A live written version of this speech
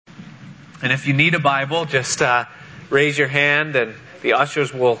And if you need a Bible, just raise your hand and the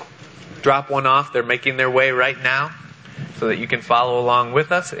ushers will drop one off. They're making their way right now so that you can follow along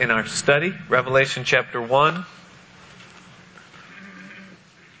with us in our study. Revelation chapter 1.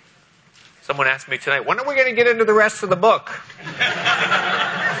 Someone asked me tonight, when are we going to get into the rest of the book?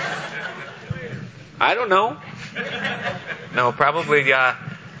 I don't know. No, probably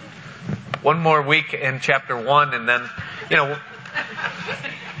one more week in chapter 1 and then, we'll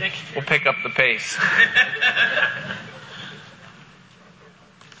pick up the pace.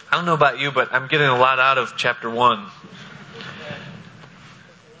 I don't know about you, but I'm getting a lot out of chapter 1.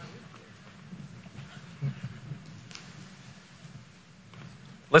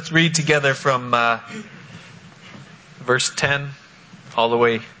 Let's read together from verse 10 all the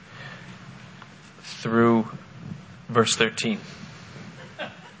way through verse 13.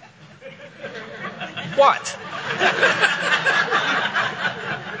 What?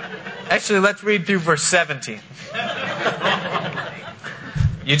 Actually, let's read through verse 17.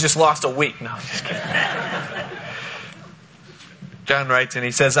 You just lost a week. No, I'm just kidding. John writes, and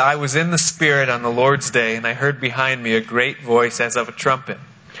he says, I was in the Spirit on the Lord's day, and I heard behind me a great voice as of a trumpet,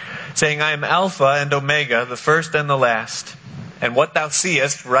 saying, I am Alpha and Omega, the first and the last. And what thou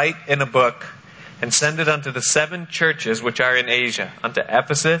seest, write in a book, and send it unto the 7 churches which are in Asia, unto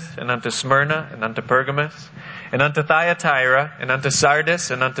Ephesus, and unto Smyrna, and unto Pergamos, and unto Thyatira, and unto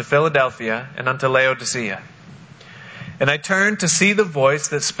Sardis, and unto Philadelphia, and unto Laodicea. And I turned to see the voice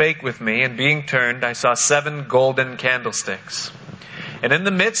that spake with me, and being turned, I saw 7 golden candlesticks. And in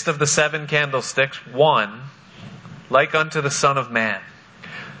the midst of the 7 candlesticks, one, like unto the Son of Man,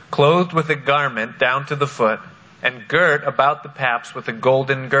 clothed with a garment down to the foot, and girt about the paps with a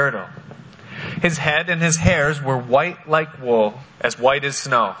golden girdle. His head and his hairs were white like wool, as white as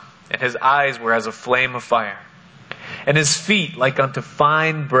snow, and his eyes were as a flame of fire. And his feet like unto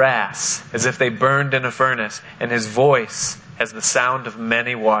fine brass, as if they burned in a furnace, and his voice as the sound of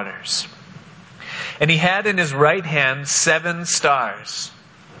many waters. And he had in his right hand 7 stars,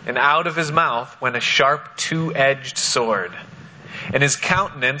 and out of his mouth went a sharp 2-edged sword. And his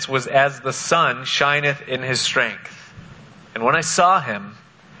countenance was as the sun shineth in his strength. And when I saw him,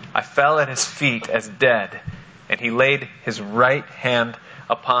 I fell at his feet as dead, and he laid his right hand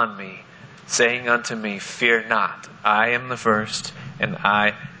upon me, saying unto me, Fear not, I am the first, and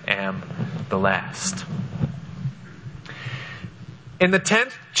I am the last. In the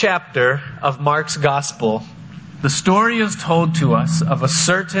 10th chapter of Mark's Gospel, the story is told to us of a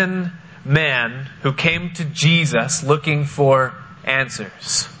certain man who came to Jesus looking for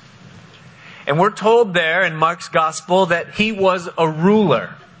answers. And we're told there in Mark's Gospel that he was a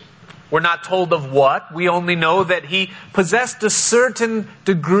ruler. We're not told of what. We only know that he possessed a certain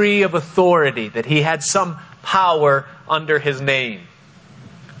degree of authority, that he had some power under his name.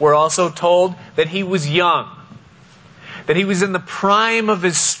 We're also told that he was young, that he was in the prime of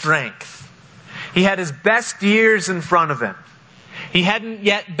his strength. He had his best years in front of him. He hadn't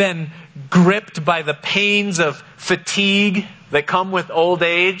yet been gripped by the pains of fatigue that come with old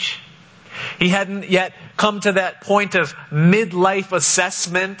age. He hadn't yet come to that point of midlife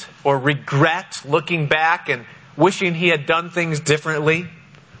assessment or regret, looking back and wishing he had done things differently,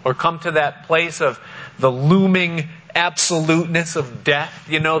 or come to that place of the looming absoluteness of death,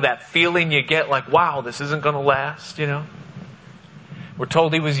 that feeling you get like, wow, this isn't going to last, We're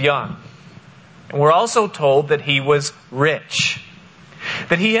told he was young. And we're also told that he was rich.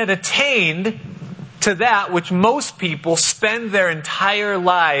 That he had attained to that which most people spend their entire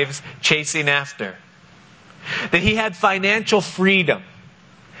lives chasing after. That he had financial freedom.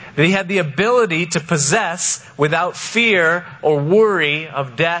 That he had the ability to possess without fear or worry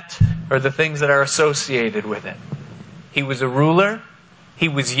of debt or the things that are associated with it. He was a ruler, he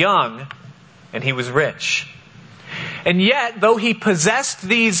was young, and he was rich. And yet, though he possessed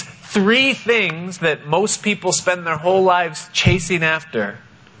these 3 things that most people spend their whole lives chasing after,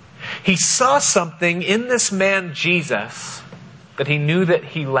 he saw something in this man, Jesus, that he knew that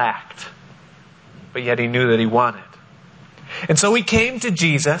he lacked, but yet he knew that he wanted. And so he came to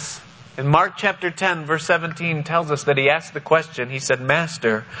Jesus, and Mark chapter 10, verse 17 tells us that he asked the question, he said,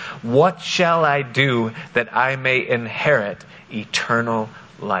 Master, what shall I do that I may inherit eternal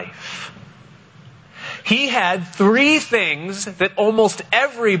life? He had 3 things that almost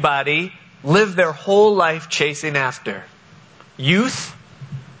everybody lived their whole life chasing after: youth,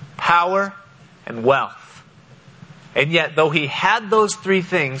 power, and wealth. And yet, though he had those 3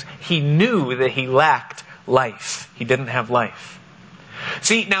 things, he knew that he lacked life. He didn't have life.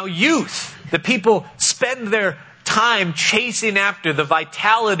 See, now youth, the people spend their time chasing after the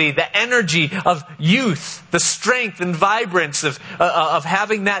vitality, the energy of youth, the strength and vibrance of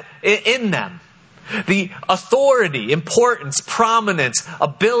having that in them. The authority, importance, prominence,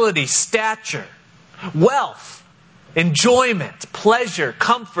 ability, stature, wealth, enjoyment, pleasure,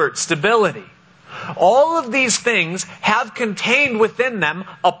 comfort, stability. All of these things have contained within them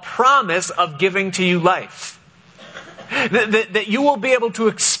a promise of giving to you life. That you will be able to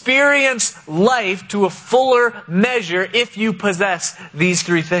experience life to a fuller measure if you possess these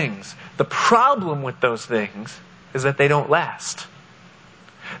three things. The problem with those things is that they don't last.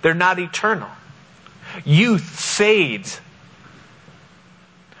 They're not eternal. Youth fades.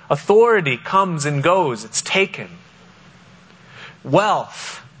 Authority comes and goes. It's taken.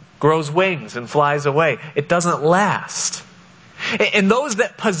 Wealth grows wings and flies away. It doesn't last. And those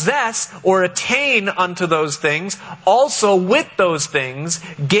that possess or attain unto those things, also with those things,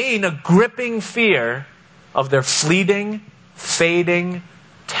 gain a gripping fear of their fleeting, fading,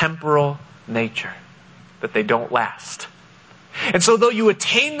 temporal nature. That they don't last. And so though you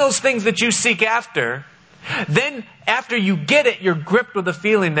attain those things that you seek after, then after you get it, you're gripped with the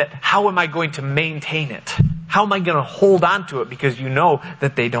feeling that how am I going to maintain it? How am I going to hold on to it? Because you know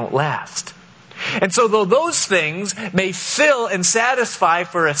that they don't last. And so though those things may fill and satisfy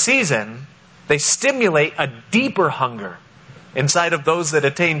for a season, they stimulate a deeper hunger inside of those that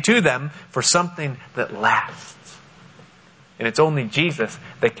attain to them for something that lasts. And it's only Jesus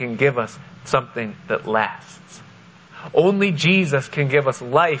that can give us something that lasts. Only Jesus can give us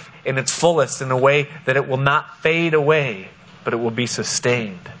life in its fullest in a way that it will not fade away, but it will be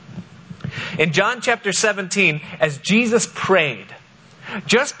sustained. In John chapter 17, as Jesus prayed,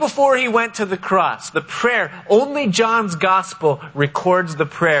 just before he went to the cross, the prayer, only John's gospel records the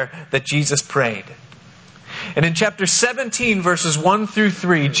prayer that Jesus prayed. And in chapter 17, verses 1 through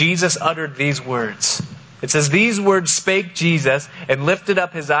 3, Jesus uttered these words. It says, "These words spake Jesus, and lifted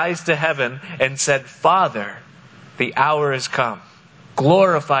up his eyes to heaven, and said, Father, the hour is come.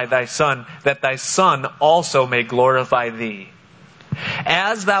 Glorify thy Son, that thy Son also may glorify thee.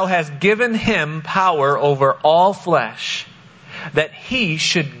 As thou hast given him power over all flesh, that he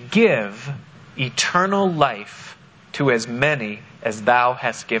should give eternal life to as many as thou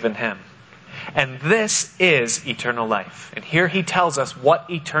hast given him. And this is eternal life." And here he tells us what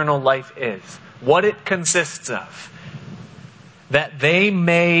eternal life is, what it consists of. "That they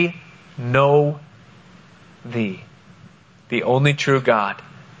may know thee, the only true God,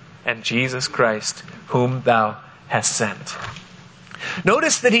 and Jesus Christ, whom thou hast sent."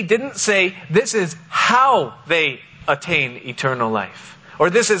 Notice that he didn't say this is how they attain eternal life,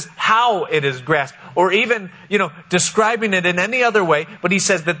 or this is how it is grasped, or even, describing it in any other way, but he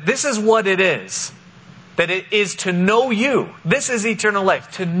says that this is what it is. That it is to know you. This is eternal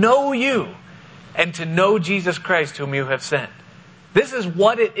life. To know you and to know Jesus Christ whom you have sent. This is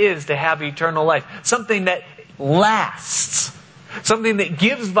what it is to have eternal life. Something that lasts. Something that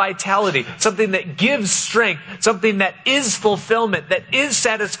gives vitality. Something that gives strength. Something that is fulfillment. That is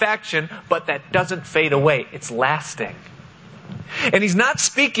satisfaction, but that doesn't fade away. It's lasting. And he's not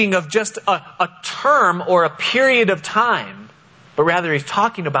speaking of just a term or a period of time, but rather he's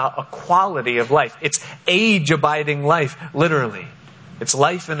talking about a quality of life. It's age-abiding life, literally. It's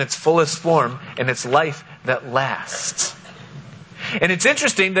life in its fullest form, and it's life that lasts. And it's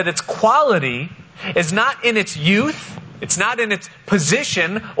interesting that its quality is not in its youth, it's not in its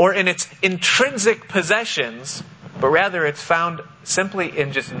position or in its intrinsic possessions, but rather it's found simply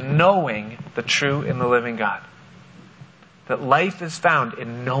in just knowing the true and the living God. That life is found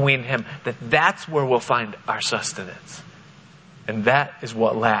in knowing Him, that's where we'll find our sustenance. And that is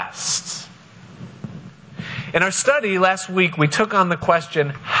what lasts. In our study last week, we took on the question,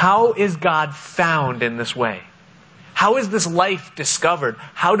 how is God found in this way? How is this life discovered?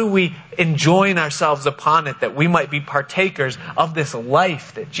 How do we enjoin ourselves upon it that we might be partakers of this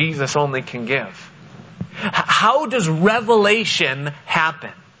life that Jesus only can give? How does revelation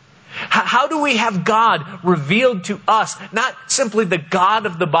happen? How do we have God revealed to us, not simply the God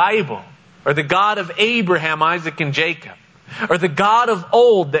of the Bible, or the God of Abraham, Isaac, and Jacob, or the God of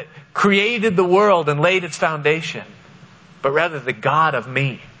old that created the world and laid its foundation, but rather the God of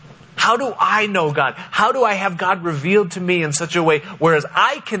me? How do I know God? How do I have God revealed to me in such a way whereas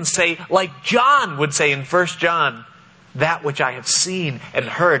I can say, like John would say in 1 John, that which I have seen and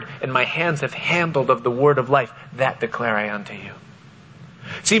heard and my hands have handled of the word of life, that declare I unto you.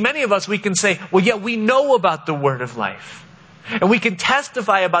 See, many of us, we can say, well, yeah, we know about the word of life. And we can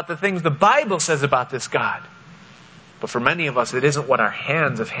testify about the things the Bible says about this God. But for many of us, it isn't what our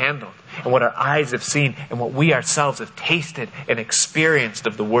hands have handled. and what our eyes have seen and what we ourselves have tasted and experienced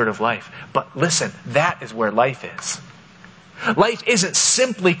of the word of life. But listen, that is where life is. Life isn't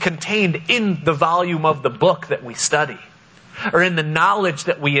simply contained in the volume of the book that we study, or in the knowledge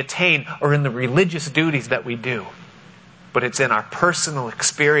that we attain, or in the religious duties that we do. But it's in our personal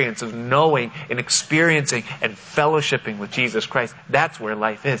experience of knowing and experiencing and fellowshipping with Jesus Christ. That's where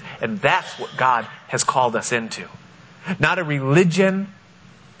life is. And that's what God has called us into. Not a religion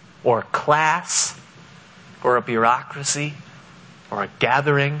or a class or a bureaucracy or a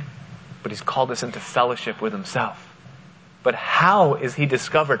gathering, but He's called us into fellowship with Himself. But how is He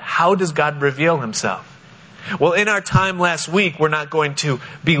discovered? How does God reveal Himself? Well, in our time last week, we're not going to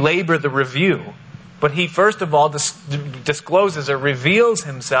belabor the review. But He first of all discloses or reveals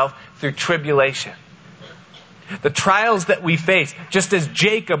Himself through tribulation. The trials that we face, just as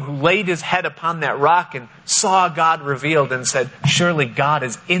Jacob, who laid his head upon that rock and saw God revealed and said, surely God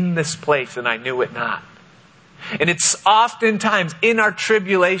is in this place and I knew it not. And it's oftentimes in our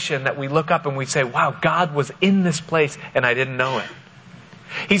tribulation that we look up and we say, wow, God was in this place and I didn't know it.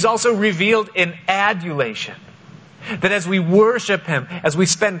 He's also revealed in adulation. That as we worship Him, as we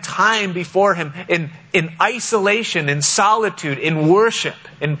spend time before Him in isolation, in solitude, in worship,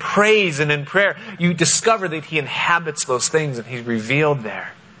 in praise and in prayer, you discover that He inhabits those things and He's revealed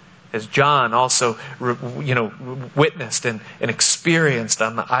there. As John also witnessed and experienced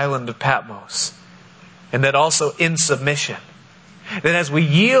on the island of Patmos. And that also in submission. That as we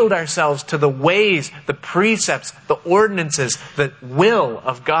yield ourselves to the ways, the precepts, the ordinances, the will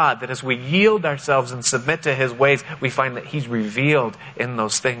of God, that as we yield ourselves and submit to His ways, we find that He's revealed in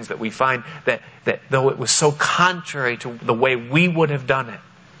those things, that we find that though it was so contrary to the way we would have done it,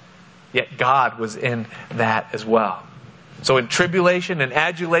 yet God was in that as well. So in tribulation, in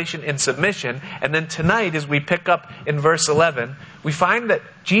adulation, in submission, and then tonight as we pick up in verse 11, we find that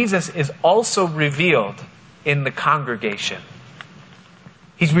Jesus is also revealed in the congregation.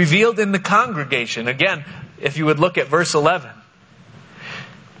 He's revealed in the congregation. Again, if you would look at verse 11.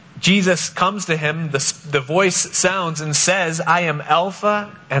 Jesus comes to him, the voice sounds and says, I am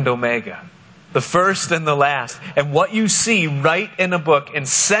Alpha and Omega, the first and the last. And what you see, write in a book and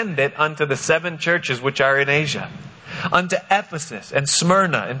send it unto the 7 churches which are in Asia. Unto Ephesus and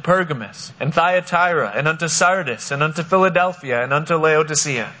Smyrna and Pergamos and Thyatira and unto Sardis and unto Philadelphia and unto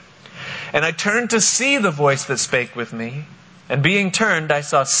Laodicea. And I turned to see the voice that spake with me. And being turned, I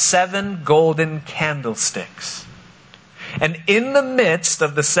saw 7 golden candlesticks. And in the midst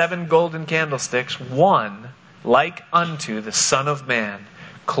of the 7 golden candlesticks, one like unto the Son of Man,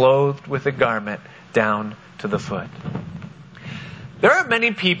 clothed with a garment down to the foot. There are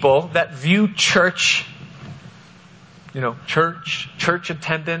many people that view church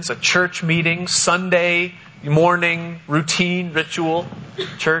attendance, a church meeting, Sunday morning routine, ritual,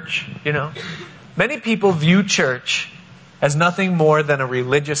 church, Many people view church as nothing more than a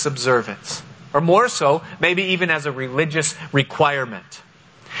religious observance. Or more so, maybe even as a religious requirement.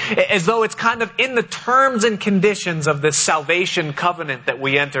 As though it's kind of in the terms and conditions of this salvation covenant that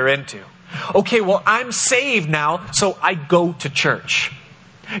we enter into. Okay, well, I'm saved now, so I go to church.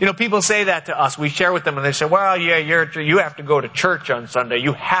 People say that to us. We share with them and they say, well, yeah, you have to go to church on Sunday.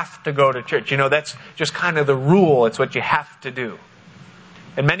 You have to go to church. That's just kind of the rule. It's what you have to do.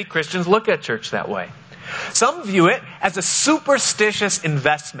 And many Christians look at church that way. Some view it as a superstitious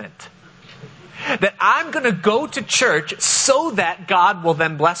investment. That I'm going to go to church so that God will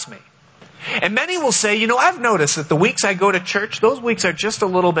then bless me. And many will say, I've noticed that the weeks I go to church, those weeks are just a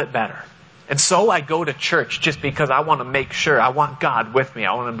little bit better. And so I go to church just because I want to make sure, I want God with me.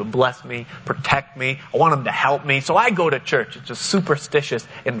 I want Him to bless me, protect me. I want Him to help me. So I go to church. It's a superstitious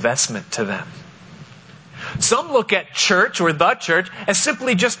investment to them. Some look at church or the church as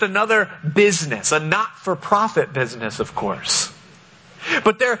simply just another business, a not-for-profit business, of course.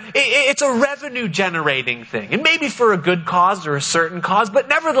 But it's a revenue-generating thing. And maybe for a good cause or a certain cause, but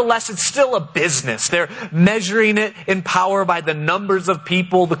nevertheless, it's still a business. They're measuring it in power by the numbers of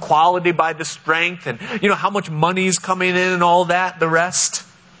people, the quality by the strength, and how much money is coming in and all that, the rest.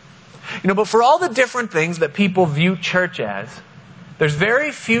 But for all the different things that people view church as, there's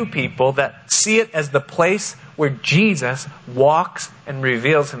very few people that see it as the place where Jesus walks and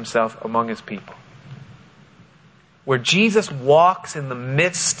reveals Himself among His people. Where Jesus walks in the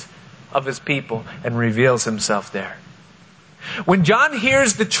midst of His people and reveals Himself there. When John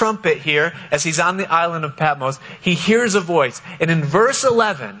hears the trumpet here, as he's on the island of Patmos, he hears a voice. And in verse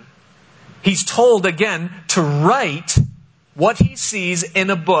 11, he's told again to write what he sees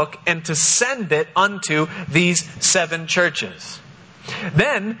in a book and to send it unto these 7 churches.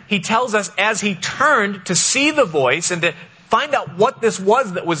 Then he tells us as he turned to see the voice and to find out what this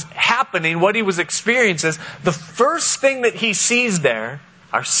was that was happening, what he was experiencing, the first thing that he sees there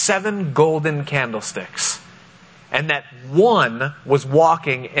are 7 golden candlesticks. And that one was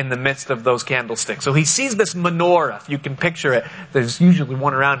walking in the midst of those candlesticks. So he sees this menorah. If you can picture it, there's usually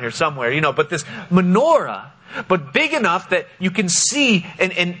one around here somewhere, but this menorah, but big enough that you can see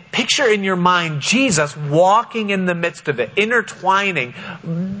and picture in your mind Jesus walking in the midst of it, intertwining,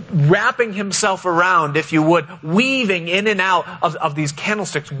 wrapping himself around, if you would, weaving in and out of these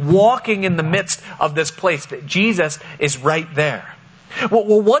candlesticks, walking in the midst of this place, that Jesus is right there.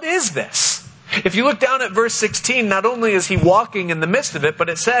 Well, what is this? If you look down at verse 16, not only is he walking in the midst of it, but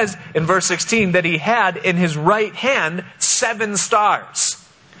it says in verse 16 that he had in his right hand 7 stars.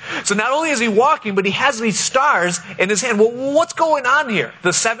 So not only is he walking, but he has these stars in his hand. Well, what's going on here?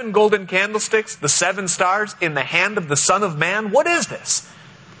 The 7 golden candlesticks, the 7 stars in the hand of the Son of Man? What is this?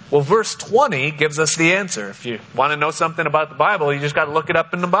 Well, verse 20 gives us the answer. If you want to know something about the Bible, you just got to look it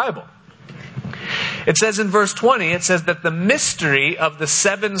up in the Bible. It says in verse 20, it says that the mystery of the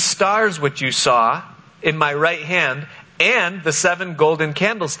 7 stars which you saw in my right hand and the 7 golden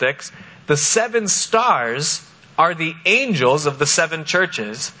candlesticks, the 7 stars are the angels of the 7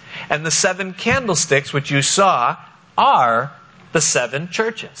 churches, and the 7 candlesticks which you saw are the 7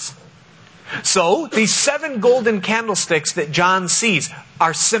 churches. So, these 7 golden candlesticks that John sees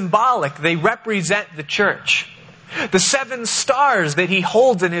are symbolic. They represent the church. The 7 stars that he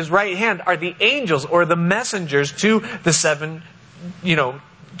holds in his right hand are the angels or the messengers to the 7,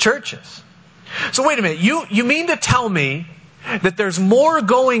 churches. So wait a minute. You mean to tell me that there's more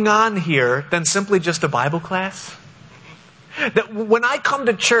going on here than simply just a Bible class? That when I come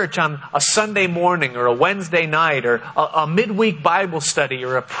to church on a Sunday morning or a Wednesday night or a midweek Bible study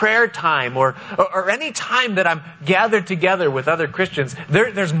or a prayer time or any time that I'm gathered together with other Christians,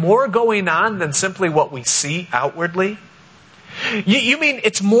 there's more going on than simply what we see outwardly? You mean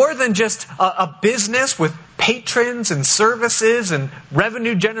it's more than just a business with patrons and services and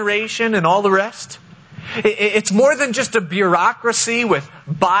revenue generation and all the rest? It's more than just a bureaucracy with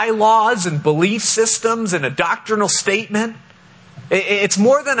bylaws and belief systems and a doctrinal statement. It's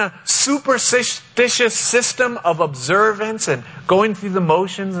more than a superstitious system of observance and going through the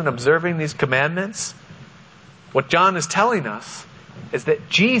motions and observing these commandments. What John is telling us is that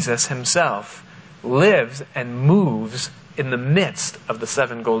Jesus himself lives and moves in the midst of the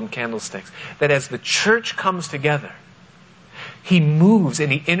 7 golden candlesticks. That as the church comes together, he moves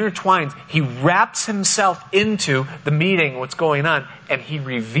and he intertwines. He wraps himself into the meeting, what's going on, and he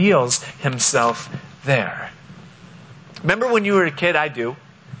reveals himself there. Remember when you were a kid, I do,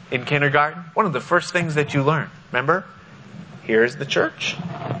 in kindergarten? One of the first things that you learn, remember? Here's the church.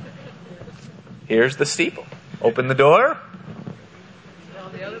 Here's the steeple. Open the door.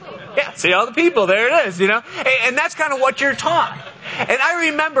 Yeah, see all the people. There it is, And that's kind of what you're taught. And I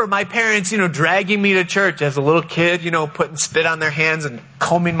remember my parents, dragging me to church as a little kid, putting spit on their hands and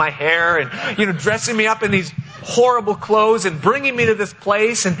combing my hair and, dressing me up in these horrible clothes and bringing me to this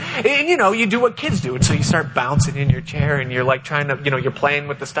place. And you do what kids do. And so you start bouncing in your chair and you're like trying to, you're playing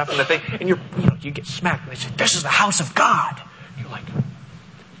with the stuff and the thing. And you get smacked. And they say, this is the house of God. You're like,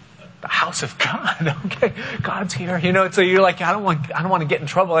 the house of God. Okay, God's here. So you're like, I don't want to get in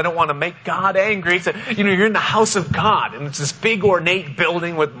trouble. I don't want to make God angry. So, you're in the house of God, and it's this big ornate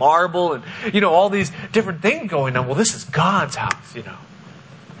building with marble and all these different things going on. Well, this is God's house.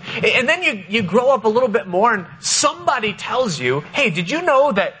 And then you grow up a little bit more, and somebody tells you, hey, did you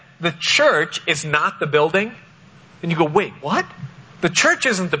know that the church is not the building? And you go, wait, what? The church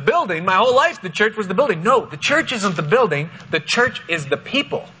isn't the building. My whole life, the church was the building. No, the church isn't the building. The church is the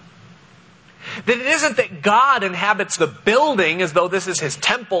people. That it isn't that God inhabits the building as though this is his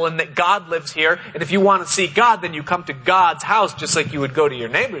temple and that God lives here. And if you want to see God, then you come to God's house just like you would go to your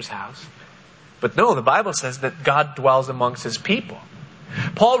neighbor's house. But no, the Bible says that God dwells amongst his people.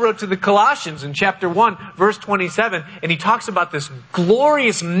 Paul wrote to the Colossians in chapter 1, verse 27, and he talks about this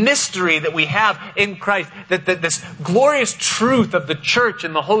glorious mystery that we have in Christ, that this glorious truth of the church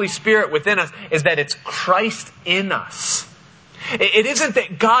and the Holy Spirit within us is that it's Christ in us. It isn't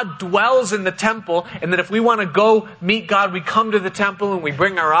that God dwells in the temple and that if we want to go meet God, we come to the temple and we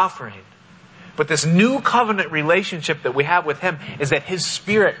bring our offering. But this new covenant relationship that we have with him is that his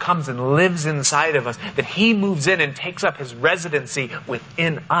Spirit comes and lives inside of us, that he moves in and takes up his residency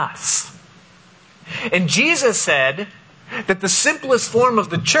within us. And Jesus said that the simplest form of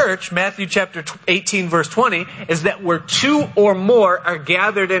the church, Matthew chapter 18, verse 20, is that where 2 or more are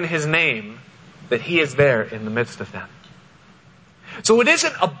gathered in his name, that he is there in the midst of them. So it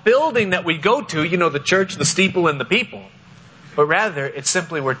isn't a building that we go to, the church, the steeple, and the people. But rather, it's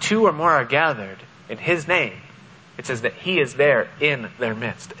simply where 2 or more are gathered in his name It says that he is there in their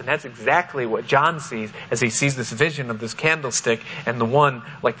midst. And that's exactly what John sees as he sees this vision of this candlestick and the one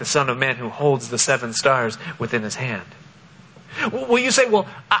like the Son of Man who holds the 7 stars within his hand. Well, you say, well,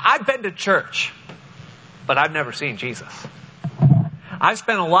 I've been to church, but I've never seen Jesus. I've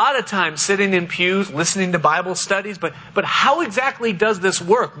spent a lot of time sitting in pews, listening to Bible studies, but how exactly does this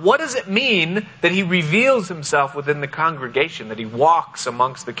work? What does it mean that he reveals himself within the congregation, that he walks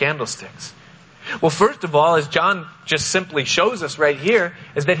amongst the candlesticks? Well, first of all, as John just simply shows us right here,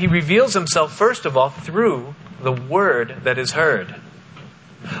 is that he reveals himself, first of all, through the word that is heard.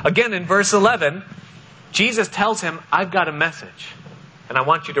 Again, in verse 11, Jesus tells him, I've got a message, and I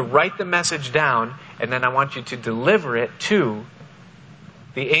want you to write the message down, and then I want you to deliver it to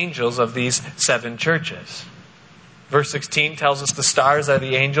the angels of these 7 churches. Verse 16 tells us the stars are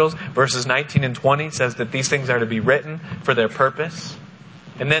the angels. Verses 19 and 20 says that these things are to be written for their purpose.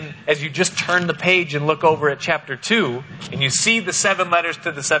 And then as you just turn the page and look over at chapter 2, and you see the 7 letters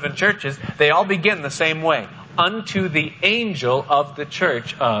to the 7 churches, they all begin the same way. Unto the angel of the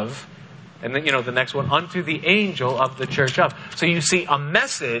church of, and then, the next one, unto the angel of the church of. So you see a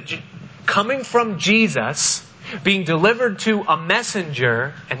message coming from Jesus being delivered to a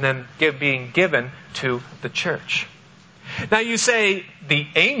messenger and then being given to the church. Now you say, the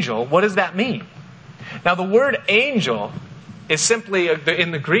angel, what does that mean? Now the word angel is simply,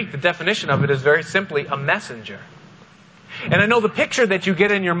 in the Greek, the definition of it is very simply a messenger. And I know the picture that you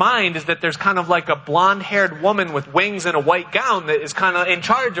get in your mind is that there's kind of like a blonde-haired woman with wings and a white gown that is kind of in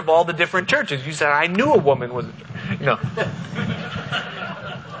charge of all the different churches. You said, I knew a woman was...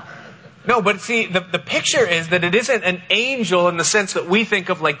 No, but see, the picture is that it isn't an angel in the sense that we think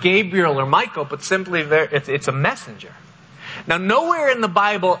of like Gabriel or Michael, but simply it's a messenger. Now, nowhere in the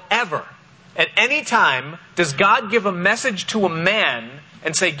Bible ever, at any time, does God give a message to a man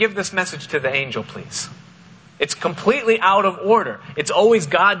and say, give this message to the angel, please. It's completely out of order. It's always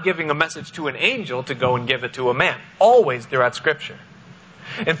God giving a message to an angel to go and give it to a man. Always throughout Scripture.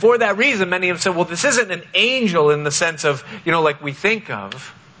 And for that reason, many have said, well, this isn't an angel in the sense of, like we think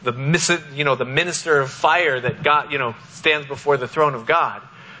of. The minister of fire that God, stands before the throne of God.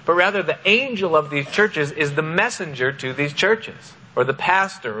 But rather the angel of these churches is the messenger to these churches. Or the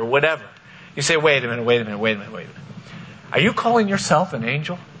pastor or whatever. You say, wait a minute. Are you calling yourself an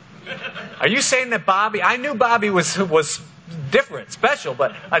angel? Are you saying that Bobby, I knew Bobby was different, special,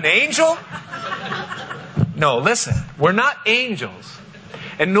 but an angel? No, listen, we're not angels.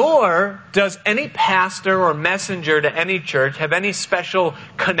 And nor does any pastor or messenger to any church have any special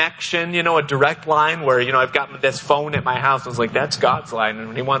connection, a direct line where, I've got this phone at my house. I was like, that's God's line. And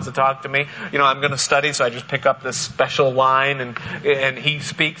when he wants to talk to me, I'm going to study, so I just pick up this special line and he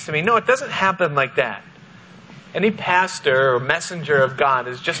speaks to me. No, it doesn't happen like that. Any pastor or messenger of God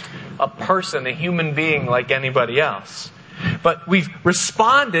is just a person, a human being like anybody else. But we've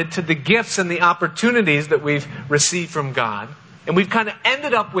responded to the gifts and the opportunities that we've received from God. And we've kind of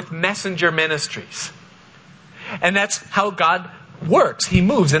ended up with messenger ministries. And that's how God works. He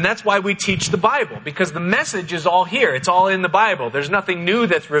moves. And that's why we teach the Bible. Because the message is all here. It's all in the Bible. There's nothing new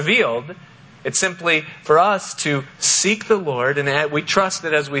that's revealed. It's simply for us to seek the Lord. And we trust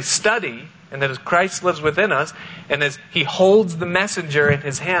that as we study, and that as Christ lives within us, and as He holds the messenger in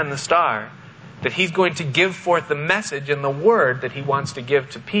His hand, the star, that He's going to give forth the message and the word that He wants to give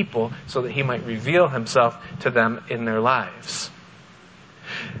to people so that He might reveal Himself to them in their lives.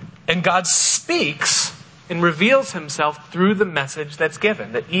 And God speaks and reveals Himself through the message that's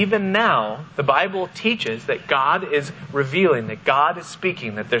given. That even now, the Bible teaches that God is revealing, that God is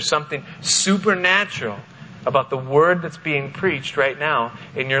speaking, that there's something supernatural about the word that's being preached right now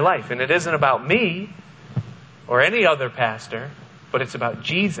in your life. And it isn't about me or any other pastor, but it's about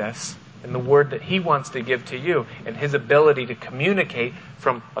Jesus and the word that He wants to give to you and His ability to communicate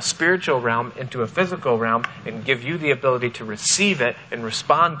from a spiritual realm into a physical realm and give you the ability to receive it and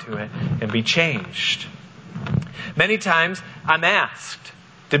respond to it and be changed. Many times I'm asked,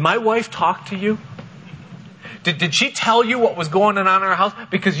 did my wife talk to you? Did she tell you what was going on in our house?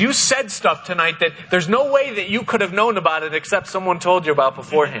 Because you said stuff tonight that there's no way that you could have known about it except someone told you about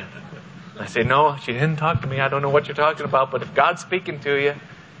beforehand. I say, no, she didn't talk to me. I don't know what you're talking about, but if God's speaking to you.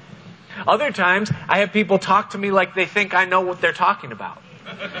 Other times, I have people talk to me like they think I know what they're talking about.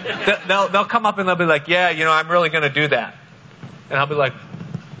 They'll come up and they'll be like, yeah, I'm really going to do that. And I'll be like,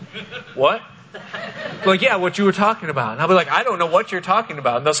 what? They're like, yeah, what you were talking about. And I'll be like, I don't know what you're talking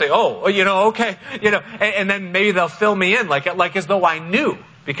about. And they'll say, okay. And then maybe they'll fill me in like as though I knew.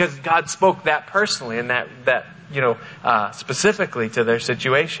 Because God spoke that personally and that specifically to their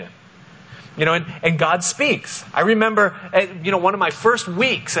situation. And God speaks. I remember, one of my first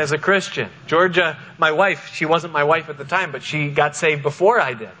weeks as a Christian, Georgia, my wife, she wasn't my wife at the time, but she got saved before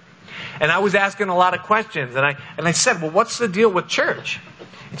I did. And I was asking a lot of questions, and I said, well, what's the deal with church?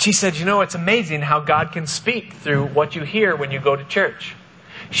 And she said, it's amazing how God can speak through what you hear when you go to church.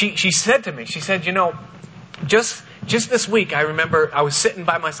 She said to me, just this week, I remember I was sitting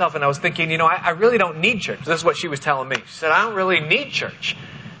by myself and I was thinking, I really don't need church. This is what she was telling me. She said, I don't really need church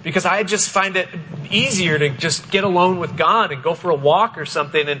because I just find it easier to just get alone with God and go for a walk or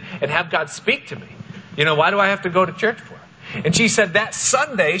something and have God speak to me. Why do I have to go to church for? And she said that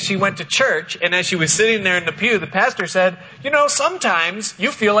Sunday she went to church, and as she was sitting there in the pew, the pastor said, sometimes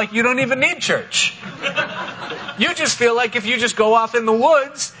you feel like you don't even need church. You just feel like if you just go off in the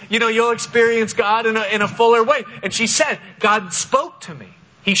woods, you'll experience God in a fuller way. And she said, God spoke to me.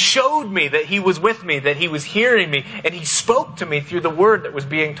 He showed me that He was with me, that He was hearing me, and He spoke to me through the word that was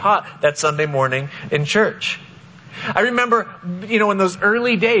being taught that Sunday morning in church. I remember, in those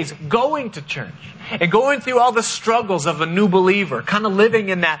early days, going to church and going through all the struggles of a new believer, kind of living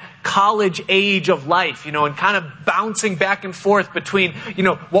in that college age of life, and kind of bouncing back and forth between,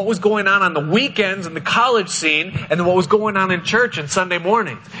 what was going on the weekends in the college scene and then what was going on in church on Sunday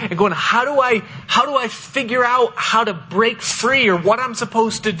mornings. And going, how do I figure out how to break free or what I'm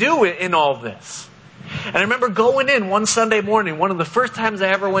supposed to do in all this? And I remember going in one Sunday morning, one of the first times I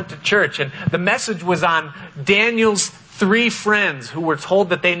ever went to church, and the message was on Daniel's 3 friends who were told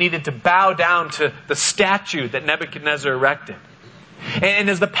that they needed to bow down to the statue that Nebuchadnezzar erected. And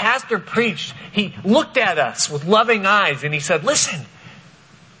as the pastor preached, he looked at us with loving eyes and he said, listen,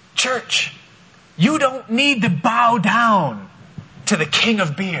 church, you don't need to bow down to the king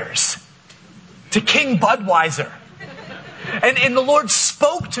of beers, to King Budweiser. And the Lord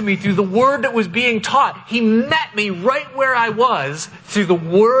spoke to me through the word that was being taught. He met me right where I was through the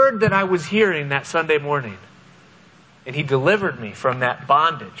word that I was hearing that Sunday morning. And He delivered me from that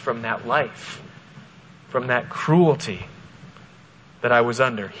bondage, from that life, from that cruelty that I was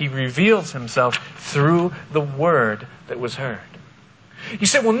under. He reveals Himself through the word that was heard. You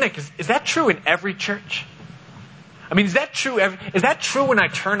say, well, Nick, is that true in every church? I mean, is that true? Is that true when I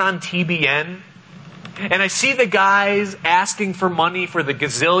turn on TBN? And I see the guys asking for money for the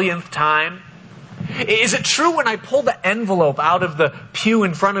gazillionth time? Is it true when I pull the envelope out of the pew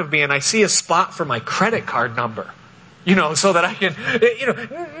in front of me and I see a spot for my credit card number? So that I can,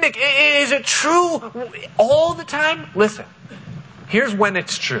 Nick, is it true all the time? Listen, here's when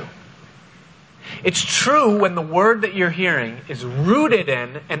it's true. It's true when the word that you're hearing is rooted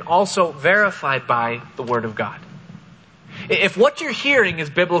in and also verified by the Word of God. If what you're hearing is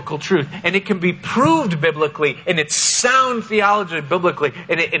biblical truth, and it can be proved biblically, and it's sound theology biblically,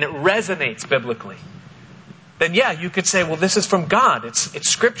 and it resonates biblically, then yeah, you could say, well, this is from God. It's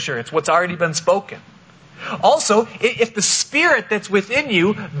Scripture. It's what's already been spoken. Also, if the Spirit that's within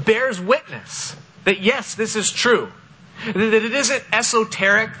you bears witness that yes, this is true, that it isn't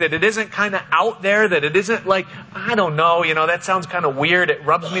esoteric, that it isn't kind of out there, that it isn't like, I don't know, that sounds kind of weird, it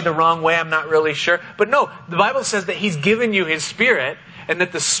rubs me the wrong way, I'm not really sure. But no, the Bible says that He's given you His Spirit, and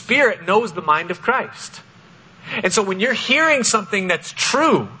that the Spirit knows the mind of Christ. And so when you're hearing something that's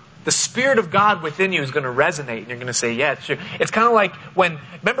true, the Spirit of God within you is going to resonate, and you're going to say, yeah, it's true. It's kind of like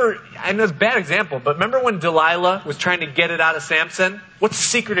remember, I know it's a bad example, but remember when Delilah was trying to get it out of Samson? What's the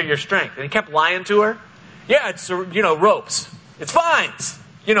secret of your strength? And he kept lying to her. Yeah, it's, ropes. It's vines.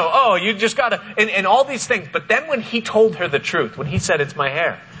 You just got to, and all these things. But then when he told her the truth, when he said, it's my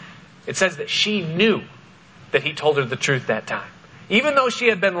hair, it says that she knew that he told her the truth that time. Even though she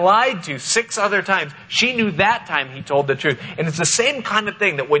had been lied to 6 other times, she knew that time he told the truth. And it's the same kind of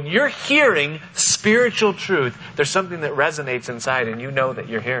thing that when you're hearing spiritual truth, there's something that resonates inside and you know that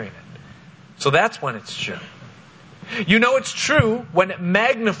you're hearing it. So that's when it's true. It's true when it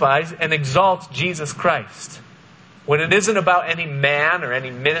magnifies and exalts Jesus Christ. When it isn't about any man or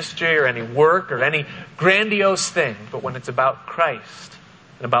any ministry or any work or any grandiose thing, but when it's about Christ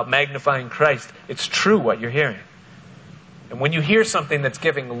and about magnifying Christ, it's true what you're hearing. And when you hear something that's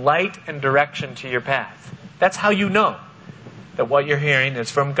giving light and direction to your path, that's how you know that what you're hearing is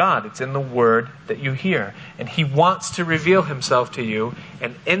from God. It's in the Word that you hear. And He wants to reveal Himself to you,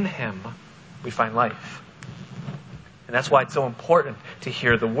 and in Him we find life. And that's why it's so important to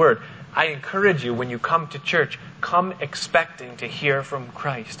hear the Word. I encourage you, when you come to church, come expecting to hear from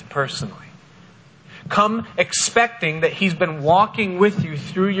Christ personally. Come expecting that He's been walking with you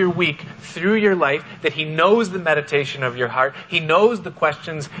through your week, through your life, that He knows the meditation of your heart, He knows the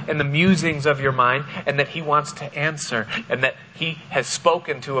questions and the musings of your mind, and that He wants to answer, and that He has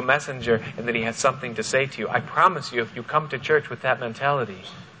spoken to a messenger, and that He has something to say to you. I promise you, if you come to church with that mentality,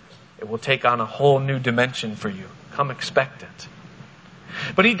 it will take on a whole new dimension for you. Come expectant.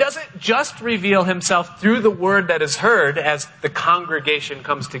 But he doesn't just reveal himself through the word that is heard as the congregation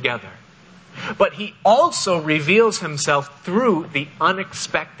comes together. But he also reveals himself through the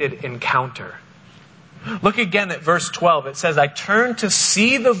unexpected encounter. Look again at verse 12. It says, I turned to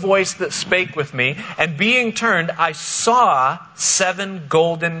see the voice that spake with me, and being turned, I saw 7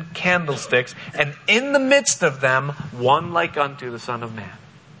 golden candlesticks, and in the midst of them, one like unto the Son of Man.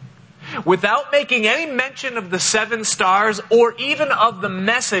 Without making any mention of the 7 stars or even of the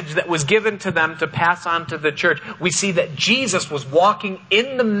message that was given to them to pass on to the church, we see that Jesus was walking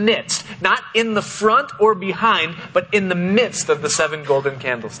in the midst, not in the front or behind, but in the midst of the 7 golden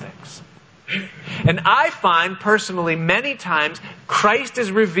candlesticks. And I find personally many times Christ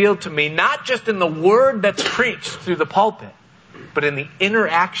is revealed to me not just in the word that's preached through the pulpit, but in the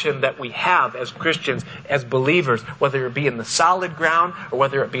interaction that we have as Christians, as believers, whether it be in the solid ground or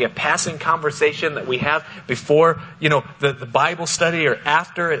whether it be a passing conversation that we have before, the Bible study or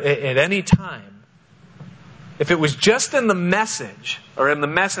after at any time. If it was just in the message or in the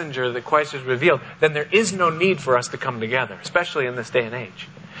messenger that Christ is revealed, then there is no need for us to come together, especially in this day and age.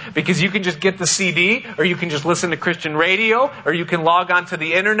 Because you can just get the CD, or you can just listen to Christian radio, or you can log on to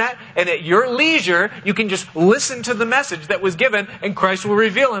the internet, and at your leisure, you can just listen to the message that was given, and Christ will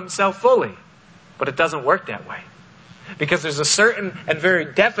reveal himself fully. But it doesn't work that way. Because there's a certain and very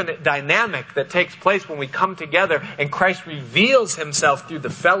definite dynamic that takes place when we come together, and Christ reveals himself through the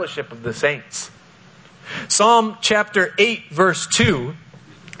fellowship of the saints. Psalm chapter 8, verse 2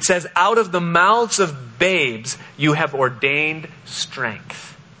 says, out of the mouths of babes you have ordained strength.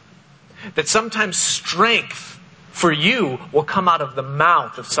 That sometimes strength for you will come out of the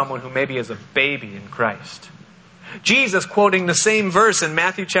mouth of someone who maybe is a baby in Christ. Jesus, quoting the same verse in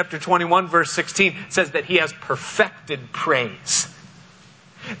Matthew chapter 21, verse 16, says that he has perfected praise.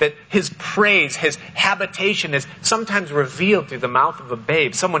 That his praise, his habitation is sometimes revealed through the mouth of a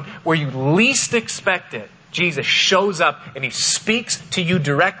babe. Someone where you least expect it. Jesus shows up and he speaks to you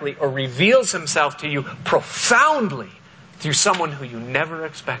directly or reveals himself to you profoundly through someone who you never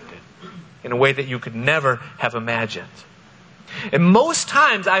expected in a way that you could never have imagined. And most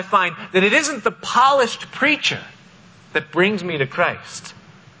times I find that it isn't the polished preacher that brings me to Christ,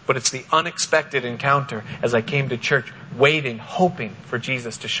 but it's the unexpected encounter as I came to church waiting, hoping for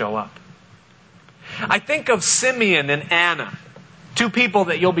Jesus to show up. I think of Simeon and Anna, 2 people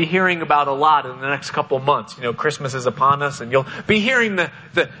that you'll be hearing about a lot in the next couple months. Christmas is upon us, and you'll be hearing the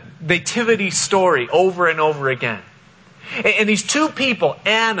nativity story over and over again. And these 2 people,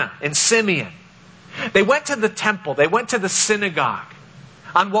 Anna and Simeon, they went to the temple, they went to the synagogue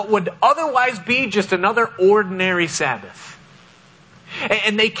on what would otherwise be just another ordinary Sabbath.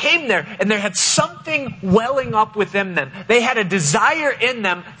 And they came there, and they had something welling up within them. They had a desire in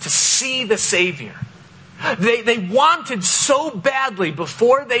them to see the Savior. They wanted so badly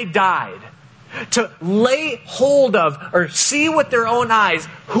before they died to lay hold of or see with their own eyes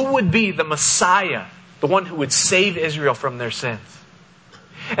who would be the Messiah, the one who would save Israel from their sins.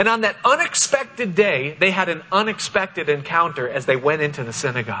 And on that unexpected day, they had an unexpected encounter as they went into the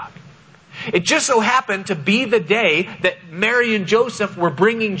synagogue. It just so happened to be the day that Mary and Joseph were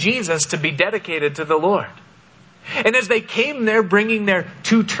bringing Jesus to be dedicated to the Lord. And as they came there bringing their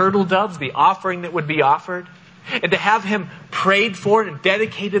 2 turtle doves, the offering that would be offered, and to have him prayed for and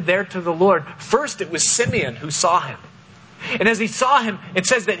dedicated there to the Lord, first it was Simeon who saw him. And as he saw him, it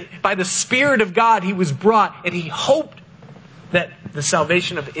says that by the Spirit of God he was brought, and he hoped that the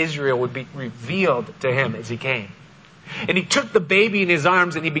salvation of Israel would be revealed to him as he came. And he took the baby in his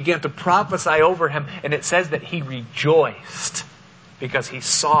arms and he began to prophesy over him, and it says that he rejoiced because he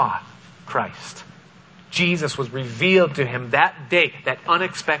saw Christ. Jesus was revealed to him that day, that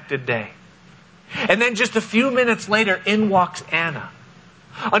unexpected day. And then just a few minutes later, in walks Anna.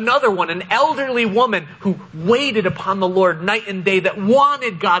 Another one, an elderly woman who waited upon the Lord night and day, that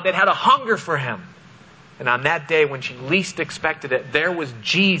wanted God, that had a hunger for him. And on that day when she least expected it, there was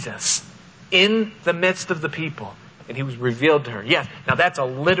Jesus in the midst of the people. And he was revealed to her. Yes, now that's a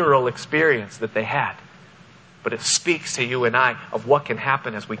literal experience that they had. But it speaks to you and I of what can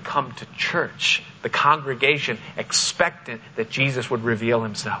happen as we come to church, the congregation, expectant that Jesus would reveal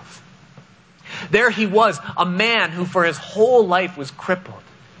himself. There he was, a man who for his whole life was crippled.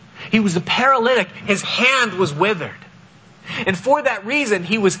 He was a paralytic. His hand was withered. And for that reason,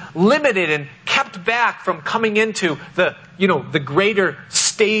 he was limited and kept back from coming into the greater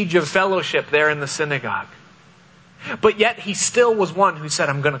stage of fellowship there in the synagogue. But yet he still was one who said,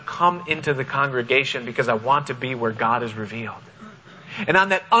 I'm going to come into the congregation because I want to be where God is revealed. And on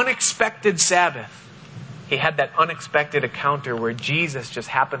that unexpected Sabbath, he had that unexpected encounter where Jesus just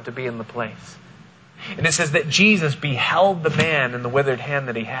happened to be in the place. And it says that Jesus beheld the man in the withered hand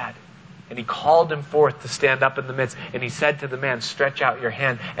that he had. And he called him forth to stand up in the midst. And he said to the man, stretch out your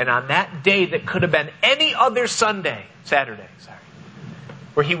hand. And on that day that could have been any other Saturday,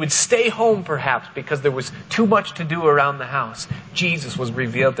 where he would stay home perhaps because there was too much to do around the house, Jesus was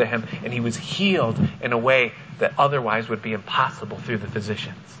revealed to him and he was healed in a way that otherwise would be impossible through the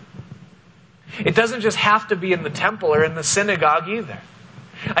physicians. It doesn't just have to be in the temple or in the synagogue either.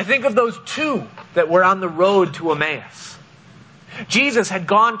 I think of those two that were on the road to Emmaus. Jesus had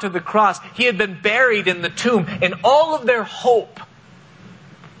gone to the cross. He had been buried in the tomb, and all of their hope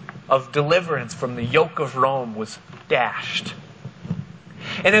of deliverance from the yoke of Rome was dashed.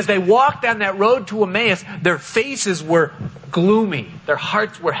 And as they walked on that road to Emmaus, their faces were gloomy. Their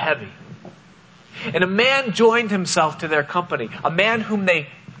hearts were heavy. And a man joined himself to their company, a man whom they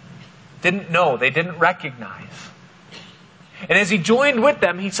didn't know, they didn't recognize. And as he joined with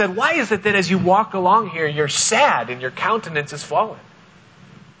them, he said, why is it that as you walk along here, you're sad and your countenance is fallen?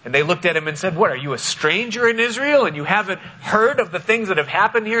 And they looked at him and said, what, are you a stranger in Israel and you haven't heard of the things that have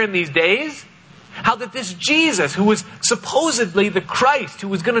happened here in these days? How that this Jesus, who was supposedly the Christ, who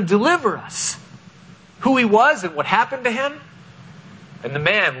was going to deliver us, who he was and what happened to him? And the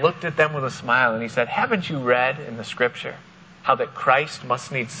man looked at them with a smile and he said, haven't you read in the scripture how that Christ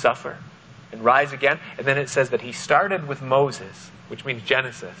must needs suffer and rise again? And then it says that he started with Moses, which means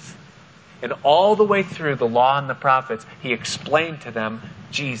Genesis. And all the way through the law and the prophets, he explained to them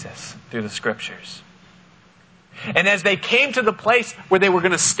Jesus through the scriptures. And as they came to the place where they were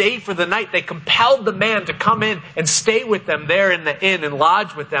going to stay for the night, they compelled the man to come in and stay with them there in the inn and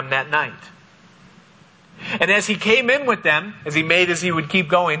lodge with them that night. And as he came in with them, as he would keep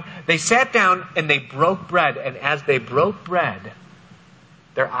going, they sat down and they broke bread. And as they broke bread,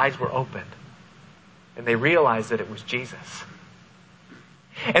 their eyes were opened. And they realized that it was Jesus.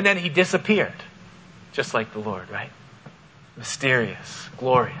 And then he disappeared. Just like the Lord, right? Mysterious,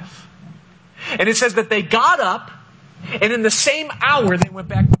 glorious. And it says that they got up, and in the same hour they went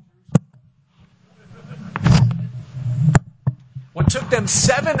back. What took them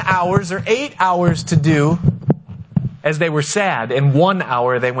 7 hours or 8 hours to do, as they were sad, in 1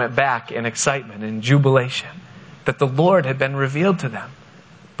 hour they went back in excitement and jubilation that the Lord had been revealed to them.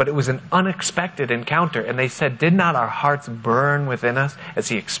 But it was an unexpected encounter. And they said, did not our hearts burn within us as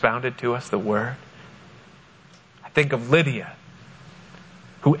he expounded to us the word? I think of Lydia,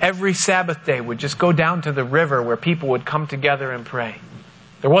 who every Sabbath day would just go down to the river where people would come together and pray.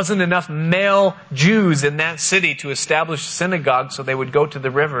 There wasn't enough male Jews in that city to establish a synagogue, so they would go to the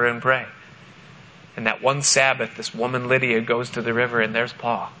river and pray. And that one Sabbath, this woman Lydia goes to the river, and there's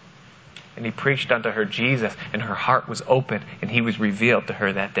Paul. And he preached unto her Jesus, and her heart was open, and he was revealed to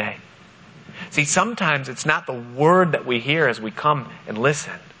her that day. See, sometimes it's not the word that we hear as we come and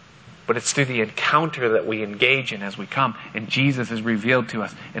listen, but it's through the encounter that we engage in as we come, and Jesus is revealed to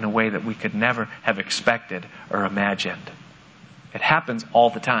us in a way that we could never have expected or imagined. It happens all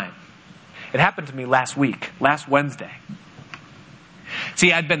the time. It happened to me last Wednesday.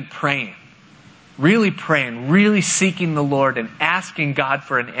 See, I'd been praying, really seeking the Lord and asking God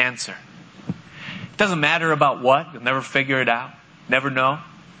for an answer. It doesn't matter about what, you'll never figure it out, never know.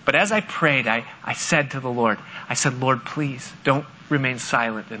 But as I prayed, I said to the Lord, Lord, please don't remain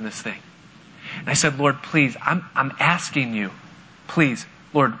silent in this thing. And I said, Lord, please, I'm asking you, please,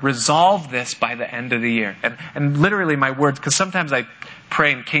 Lord, resolve this by the end of the year. And literally my words, because sometimes I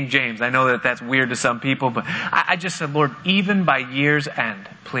pray in King James. I know that that's weird to some people, but I just said, Lord, even by year's end,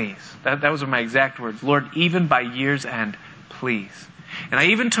 please. That was my exact words. Lord, even by year's end, please. And I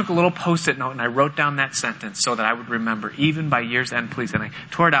even took a little Post-it note and I wrote down that sentence so that I would remember, even by year's end, please. And I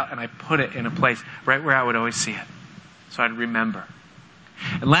tore it out and I put it in a place right where I would always see it. So I'd remember.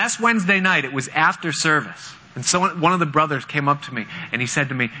 And last Wednesday night, it was after service. And one of the brothers came up to me and he said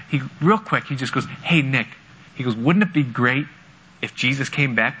to me, real quick, he just goes, hey, Nick, he goes, wouldn't it be great if Jesus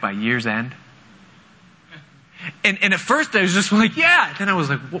came back by year's end? And at first I was just like, yeah. Then I was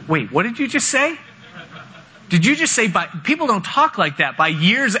like, wait, what did you just say? Did you just say people don't talk like that, by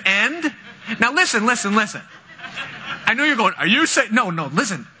year's end? Now listen. I know you're going, are you saying, no,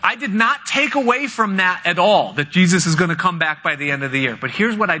 listen. I did not take away from that at all, that Jesus is going to come back by the end of the year. But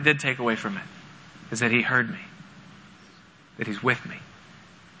here's what I did take away from it, is that he heard me, that he's with me,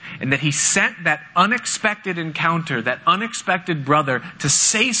 and that he sent that unexpected encounter, that unexpected brother, to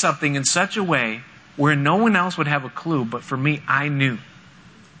say something in such a way where no one else would have a clue, but for me, I knew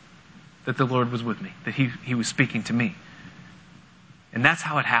that the Lord was with me, that he was speaking to me. And that's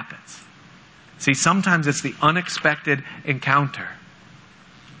how it happens. See, sometimes it's the unexpected encounter.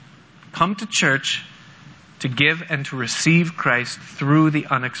 Come to church to give and to receive Christ through the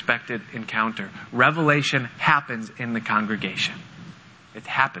unexpected encounter. Revelation happens in the congregation. It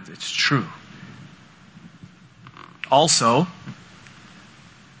happens. It's true. Also,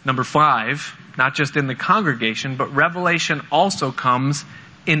 number 5, not just in the congregation, but revelation also comes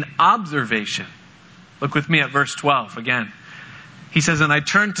in observation. Look with me at verse 12 again. He says, "And I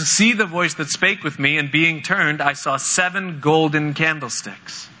turned to see the voice that spake with me, and being turned, I saw 7 golden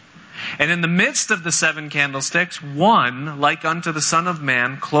candlesticks. And in the midst of the 7 candlesticks, one like unto the Son of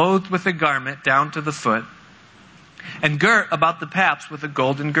Man, clothed with a garment down to the foot, and girt about the paps with a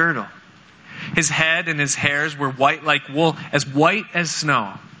golden girdle. His head and his hairs were white like wool, as white as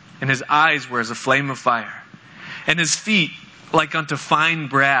snow, and his eyes were as a flame of fire. And his feet like unto fine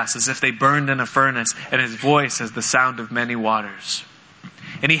brass, as if they burned in a furnace, and his voice as the sound of many waters.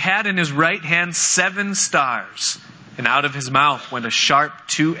 And he had in his right hand 7 stars, and out of his mouth went a sharp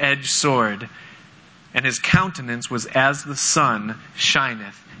 2-edged sword, and his countenance was as the sun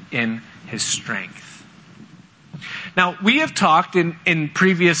shineth in his strength." Now, we have talked in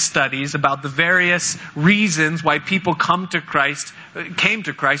previous studies about the various reasons why people came to Christ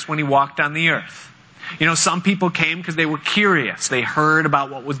when he walked on the earth. You know, some people came because they were curious. They heard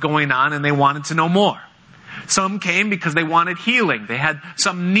about what was going on and they wanted to know more. Some came because they wanted healing. They had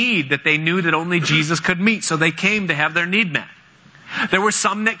some need that they knew that only Jesus could meet, so they came to have their need met. There were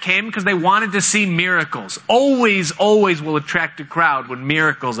some that came because they wanted to see miracles. Always will attract a crowd when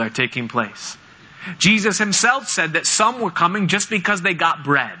miracles are taking place. Jesus himself said that some were coming just because they got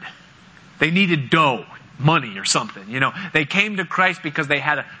bread. They needed dough, money or something. You know, they came to Christ because they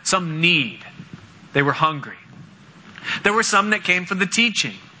had some need. They were hungry. There were some that came for the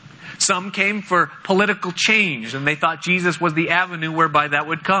teaching. Some came for political change, and they thought Jesus was the avenue whereby that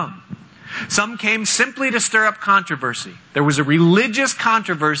would come. Some came simply to stir up controversy. There was a religious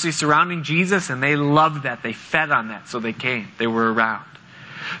controversy surrounding Jesus, and they loved that. They fed on that, so they came. They were around.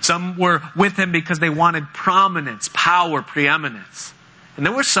 Some were with him because they wanted prominence, power, preeminence. And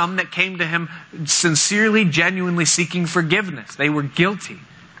there were some that came to him sincerely, genuinely seeking forgiveness. They were guilty.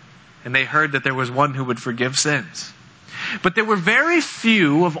 And they heard that there was one who would forgive sins. But there were very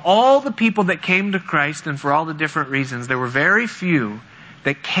few of all the people that came to Christ, and for all the different reasons, there were very few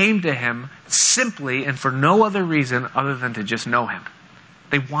that came to him simply and for no other reason other than to just know him.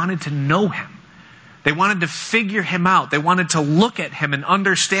 They wanted to know him. They wanted to figure him out. They wanted to look at him and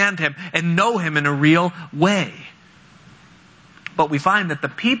understand him and know him in a real way. But we find that the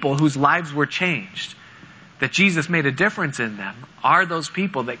people whose lives were changed, that Jesus made a difference in them, are those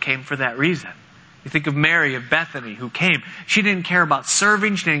people that came for that reason. You think of Mary of Bethany who came. She didn't care about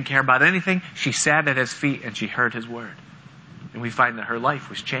serving. She didn't care about anything. She sat at his feet and she heard his word. And we find that her life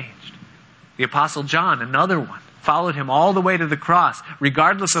was changed. The Apostle John, another one, followed him all the way to the cross,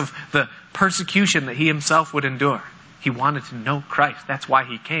 regardless of the persecution that he himself would endure. He wanted to know Christ. That's why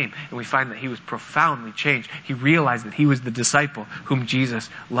he came. And we find that he was profoundly changed. He realized that he was the disciple whom Jesus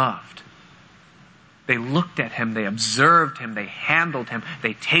loved. They looked at him, they observed him, they handled him,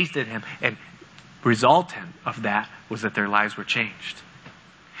 they tasted him, and result of that was that their lives were changed.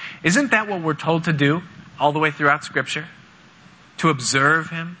 Isn't that what we're told to do all the way throughout Scripture? To observe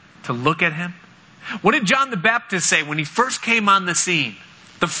him, to look at him? What did John the Baptist say when he first came on the scene?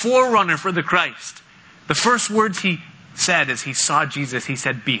 The forerunner for the Christ. The first words he said as he saw Jesus, he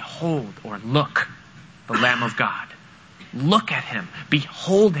said, "Behold," or "Look, the Lamb of God." Look at him,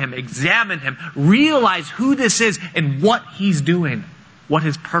 behold him, examine him, realize who this is and what he's doing, what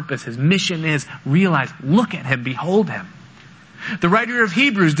his purpose, his mission is. Realize, look at him, behold him. The writer of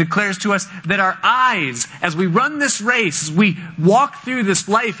Hebrews declares to us that our eyes, as we run this race, as we walk through this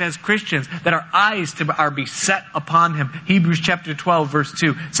life as Christians, that our eyes are be set upon him. Hebrews chapter 12 verse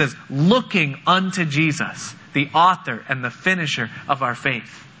 2 says, "Looking unto Jesus, the author and the finisher of our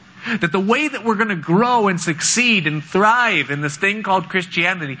faith." That the way that we're going to grow and succeed and thrive in this thing called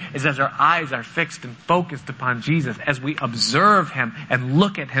Christianity is as our eyes are fixed and focused upon Jesus, as we observe him and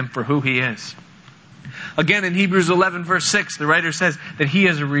look at him for who he is. Again, in Hebrews 11 verse 6, the writer says that he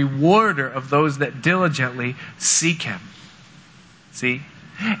is a rewarder of those that diligently seek him. See?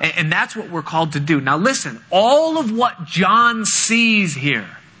 And that's what we're called to do. Now listen, all of what John sees here,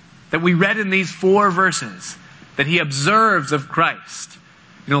 that we read in these 4 verses, that he observes of Christ,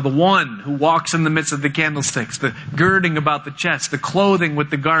 you know, the one who walks in the midst of the candlesticks, the girding about the chest, the clothing with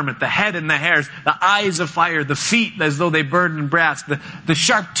the garment, the head and the hairs, the eyes of fire, the feet as though they burned in brass, the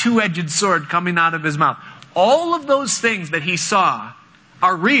sharp 2-edged sword coming out of his mouth. All of those things that he saw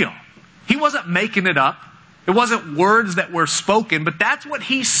are real. He wasn't making it up. It wasn't words that were spoken, but that's what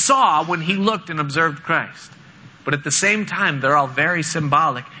he saw when he looked and observed Christ. But at the same time, they're all very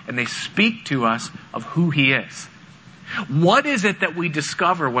symbolic, and they speak to us of who he is. What is it that we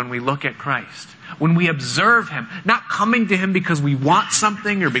discover when we look at Christ? When we observe him, not coming to him because we want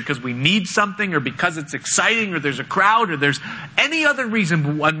something or because we need something or because it's exciting or there's a crowd or there's any other reason.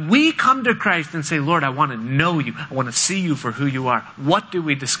 But when we come to Christ and say, Lord, I want to know you. I want to see you for who you are. What do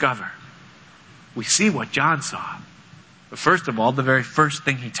we discover? We see what John saw. But first of all, the very first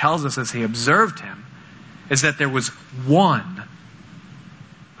thing he tells us as he observed him is that there was one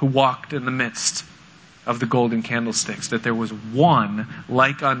who walked in the midst of the golden candlesticks, that there was one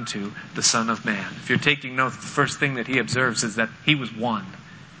like unto the Son of Man. If you're taking notes, the first thing that he observes is that he was one.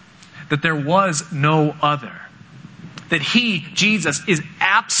 That there was no other. That he, Jesus, is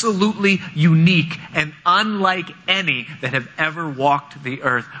absolutely unique and unlike any that have ever walked the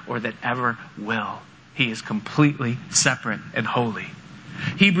earth or that ever will. He is completely separate and holy.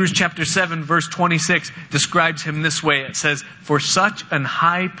 Hebrews chapter 7 verse 26 describes him this way. It says, "For such an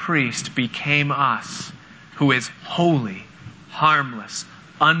high priest became us, who is holy, harmless,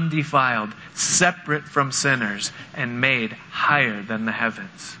 undefiled, separate from sinners, and made higher than the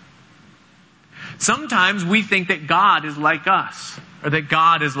heavens." Sometimes we think that God is like us, or that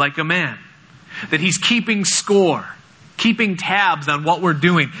God is like a man, that he's keeping score, keeping tabs on what we're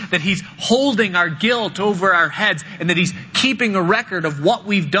doing, that he's holding our guilt over our heads, and that he's keeping a record of what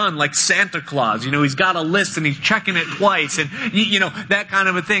we've done, like Santa Claus. He's got a list and he's checking it twice, and that kind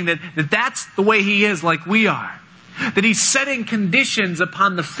of a thing, that's the way he is like we are. That he's setting conditions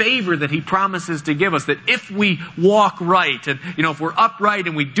upon the favor that he promises to give us. That if we walk right, and if we're upright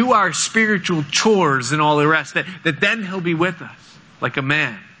and we do our spiritual chores and all the rest, that then he'll be with us like a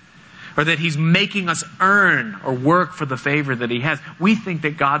man. Or that he's making us earn or work for the favor that he has. We think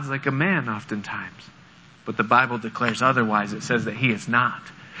that God's like a man oftentimes. But the Bible declares otherwise. It says that he is not.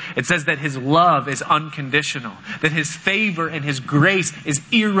 It says that his love is unconditional. That his favor and his grace is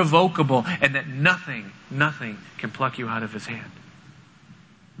irrevocable. And that nothing can pluck you out of his hand.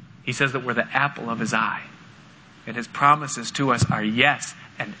 He says that we're the apple of his eye. And his promises to us are yes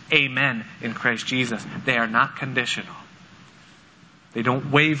and amen in Christ Jesus. They are not conditional. They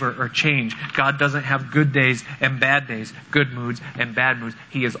don't waver or change. God doesn't have good days and bad days, good moods and bad moods.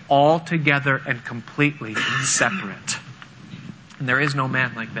 He is altogether and completely separate. And there is no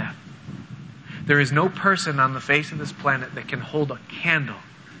man like that. There is no person on the face of this planet that can hold a candle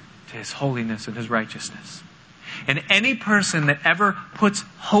to his holiness and his righteousness. And any person that ever puts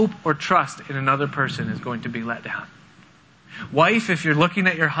hope or trust in another person is going to be let down. Wife, if you're looking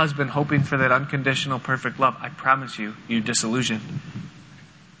at your husband hoping for that unconditional perfect love, I promise you, you're disillusioned.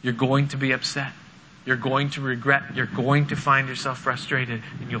 You're going to be upset. You're going to regret. You're going to find yourself frustrated,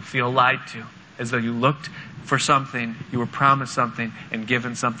 and you'll feel lied to, as though you looked for something, you were promised something, and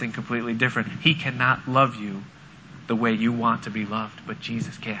given something completely different. He cannot love you the way you want to be loved, but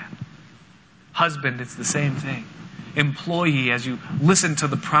Jesus can. Husband, it's the same thing. Employee, as you listen to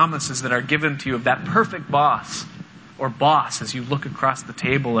the promises that are given to you of that perfect boss, or boss, as you look across the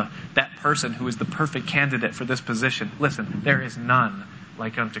table at that person who is the perfect candidate for this position. Listen, there is none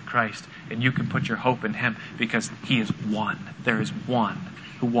like unto Christ, and you can put your hope in him because he is one. There is one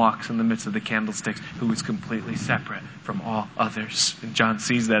who walks in the midst of the candlesticks who is completely separate from all others. And John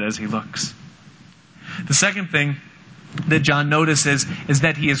sees that as he looks. The second thing that John notices is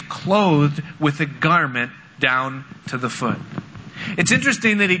that he is clothed with a garment down to the foot. It's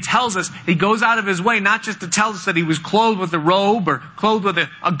interesting that he tells us, he goes out of his way not just to tell us that he was clothed with a robe or clothed with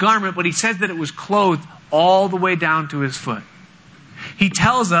a garment, but he says that it was clothed all the way down to his foot. He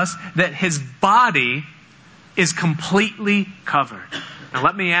tells us that his body is completely covered. Now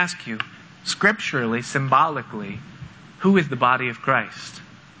let me ask you, scripturally, symbolically, who is the body of Christ?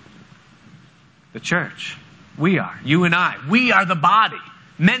 The church. We are. You and I. We are the body.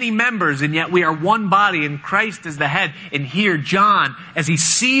 Many members, and yet we are one body, and Christ is the head. And here, John, as he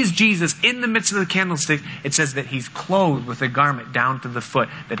sees Jesus in the midst of the candlestick, it says that he's clothed with a garment down to the foot,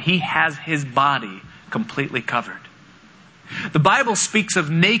 that he has his body completely covered. The Bible speaks of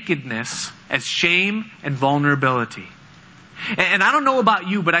nakedness as shame and vulnerability. And I don't know about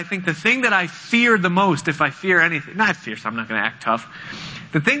you, but I think the thing that I fear the most, if I fear anything, not fear, so I'm not going to act tough.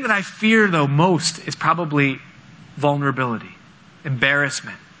 The thing that I fear, though, most is probably vulnerability.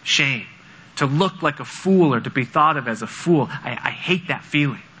 Embarrassment, shame, to look like a fool or to be thought of as a fool. I hate that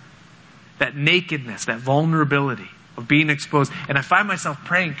feeling, that nakedness, that vulnerability of being exposed. And I find myself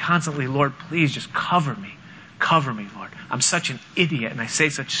praying constantly, Lord, please just cover me, Lord. I'm such an idiot and I say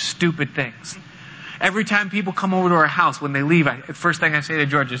such stupid things. Every time people come over to our house, when they leave, the first thing I say to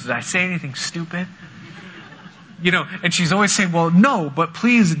George is, did I say anything stupid? and she's always saying, well, no, but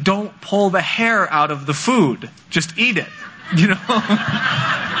please don't pull the hair out of the food. Just eat it.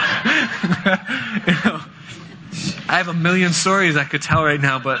 I have a million stories I could tell right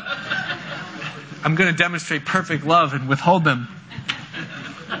now, but I'm going to demonstrate perfect love and withhold them.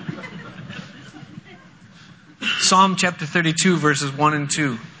 Psalm chapter 32, verses 1 and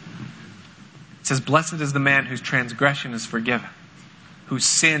 2. It says, blessed is the man whose transgression is forgiven, whose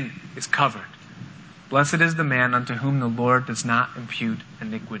sin is covered. Blessed is the man unto whom the Lord does not impute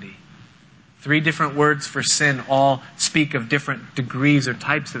iniquity. 3 different words for sin all speak of different degrees or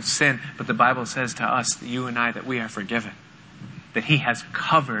types of sin, but the Bible says to us, you and I, that we are forgiven, that He has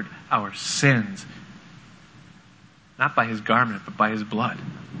covered our sins, not by His garment, but by His blood.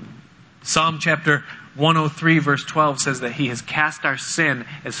 Psalm chapter 103 verse 12 says that He has cast our sin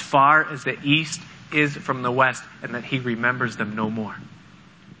as far as the east is from the west, and that He remembers them no more.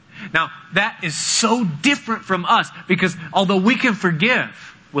 Now, that is so different from us, because although we can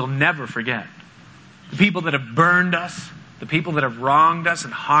forgive, we'll never forget. The people that have burned us, the people that have wronged us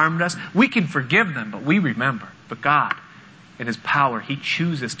and harmed us, we can forgive them, but we remember. But God, in His power, He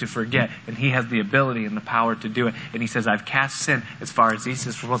chooses to forget, and He has the ability and the power to do it. And He says, I've cast sin as far as east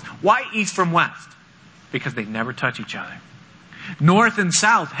is from west. Why east from west? Because they never touch each other. North and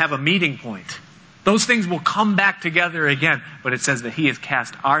south have a meeting point. Those things will come back together again. But it says that He has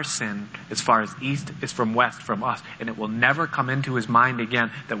cast our sin as far as east is from west from us. And it will never come into His mind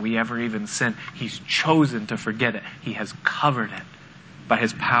again that we ever even sin. He's chosen to forget it. He has covered it by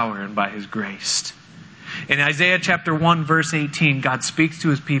His power and by His grace. In Isaiah chapter 1 verse 18, God speaks to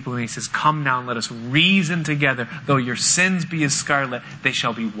His people and He says, come now and let us reason together. Though your sins be as scarlet, they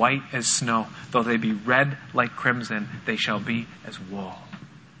shall be white as snow. Though they be red like crimson, they shall be as wool.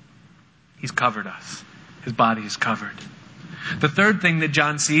 He's covered us. His body is covered. The third thing that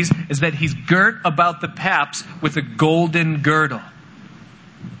John sees is that He's girt about the paps with a golden girdle.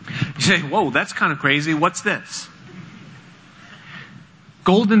 You say, whoa, that's kind of crazy. What's this?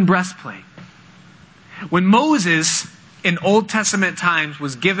 Golden breastplate. When Moses in Old Testament times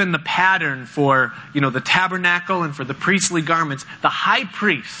was given the pattern for, the tabernacle and for the priestly garments, the high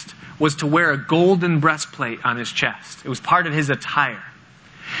priest was to wear a golden breastplate on his chest. It was part of his attire.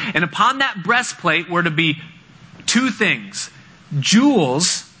 And upon that breastplate were to be 2 things: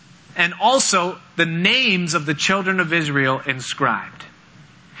 jewels and also the names of the children of Israel inscribed.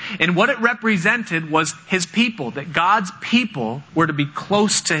 And what it represented was His people, that God's people were to be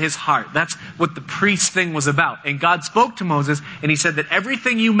close to His heart. That's what the priest thing was about. And God spoke to Moses and He said that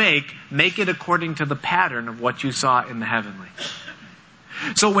everything you make it according to the pattern of what you saw in the heavenly.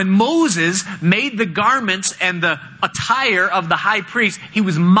 So when Moses made the garments and the attire of the high priest, he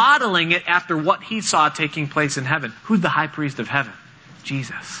was modeling it after what he saw taking place in heaven. Who's the high priest of heaven?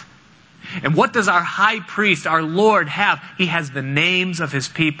 Jesus. And what does our high priest, our Lord, have? He has the names of His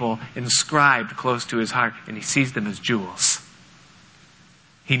people inscribed close to His heart, and He sees them as jewels.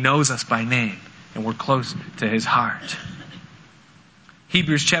 He knows us by name, and we're close to His heart.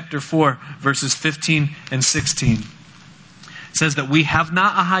 Hebrews chapter 4, verses 15 and 16 says that we have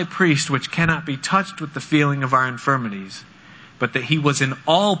not a high priest which cannot be touched with the feeling of our infirmities, but that He was in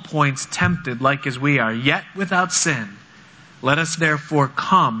all points tempted like as we are, yet without sin. Let us therefore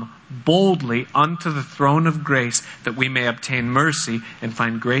come boldly unto the throne of grace, that we may obtain mercy and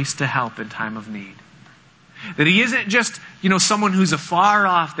find grace to help in time of need. That He isn't just, someone who's afar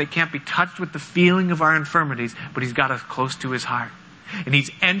off that can't be touched with the feeling of our infirmities, but He's got us close to His heart. And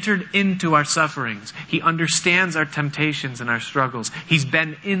He's entered into our sufferings. He understands our temptations and our struggles. He's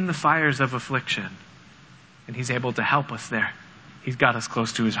been in the fires of affliction. And He's able to help us there. He's got us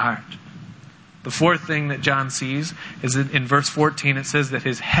close to His heart. The fourth thing that John sees is that in verse 14 it says that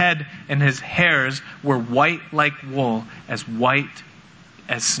His head and His hairs were white like wool, as white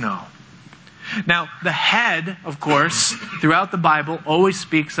as snow. Now, the head, of course, throughout the Bible always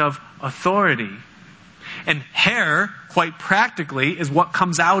speaks of authority. And hair, quite practically, is what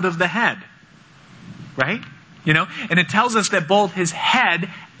comes out of the head. Right? And it tells us that both His head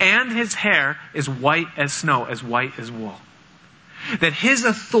and His hair is white as snow, as white as wool. That His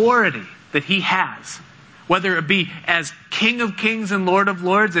authority that He has, whether it be as King of Kings and Lord of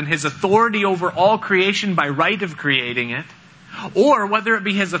Lords and His authority over all creation by right of creating it, or whether it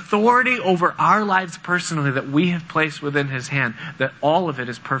be His authority over our lives personally that we have placed within His hand, that all of it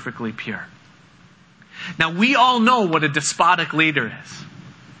is perfectly pure. Now, we all know what a despotic leader is.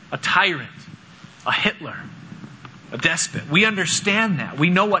 A tyrant, a Hitler, a despot. We understand that.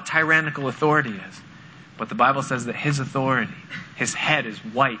 We know what tyrannical authority is. But the Bible says that His authority, His head is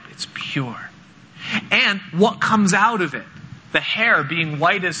white, it's pure. And what comes out of it? The hair being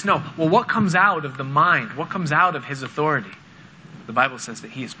white as snow. Well, what comes out of the mind? What comes out of his authority? The Bible says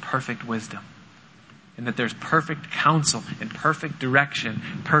that he is perfect wisdom. And that there's perfect counsel and perfect direction,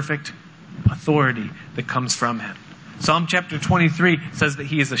 perfect authority that comes from him. Psalm chapter 23 says that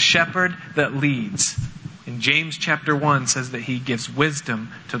he is a shepherd that leads. And James chapter 1 says that he gives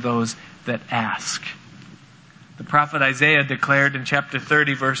wisdom to those that ask. The prophet Isaiah declared in chapter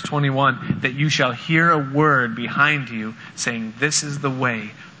 30, verse 21, that you shall hear a word behind you saying, this is the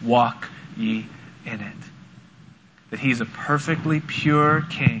way, walk ye in it. That he's a perfectly pure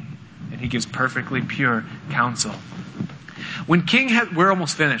king, and he gives perfectly pure counsel. We're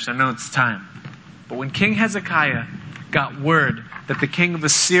almost finished, I know it's time. But when King Hezekiah got word that the king of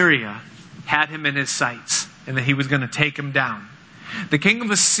Assyria had him in his sights, and that he was going to take him down, the king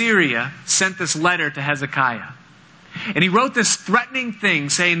of Assyria sent this letter to Hezekiah. And he wrote this threatening thing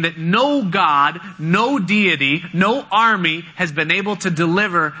saying that no God, no deity, no army has been able to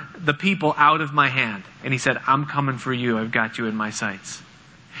deliver the people out of my hand. And he said, I'm coming for you. I've got you in my sights.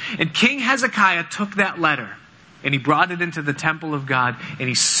 And King Hezekiah took that letter and he brought it into the temple of God and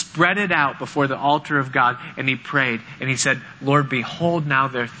he spread it out before the altar of God and he prayed and he said, Lord, behold now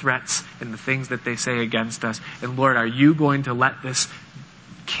their threats and the things that they say against us. And Lord, are you going to let this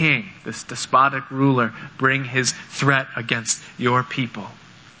king, this despotic ruler, bring his threat against your people?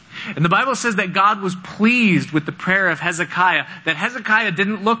 And the Bible says that God was pleased with the prayer of Hezekiah, that Hezekiah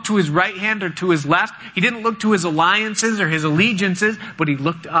didn't look to his right hand or to his left. He didn't look to his alliances or his allegiances, but he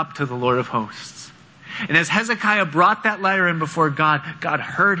looked up to the Lord of hosts. And as Hezekiah brought that letter in before God, God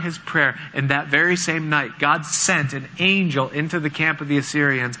heard his prayer. And that very same night, God sent an angel into the camp of the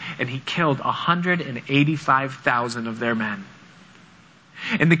Assyrians and he killed 185,000 of their men.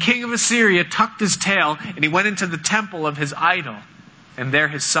 And the king of Assyria tucked his tail and he went into the temple of his idol. And there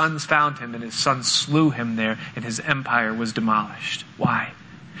his sons found him and his sons slew him there and his empire was demolished. Why?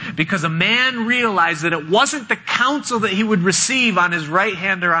 Because a man realized that it wasn't the counsel that he would receive on his right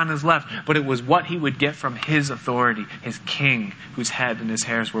hand or on his left, but it was what he would get from his authority, his king, whose head and his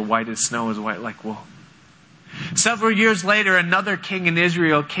hairs were white as snow, as white like wool. Several years later, another king in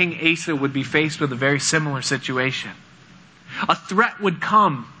Israel, King Asa, would be faced with a very similar situation. A threat would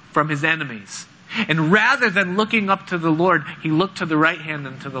come from his enemies. And rather than looking up to the Lord, he looked to the right hand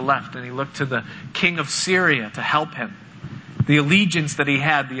and to the left, and he looked to the king of Syria to help him. The allegiance that he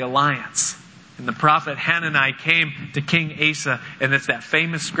had, the alliance. And the prophet Hanani came to King Asa, and it's that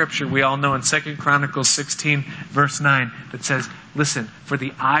famous scripture we all know in 2 Chronicles 16, verse 9, that says, listen, for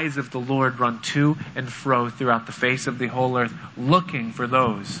the eyes of the Lord run to and fro throughout the face of the whole earth, looking for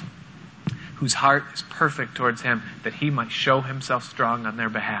those whose heart is perfect towards him, that he might show himself strong on their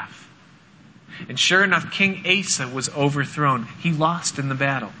behalf. And sure enough, King Asa was overthrown. He lost in the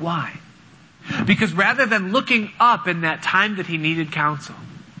battle. Why? Because rather than looking up in that time that he needed counsel,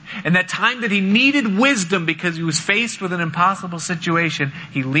 and that time that he needed wisdom because he was faced with an impossible situation,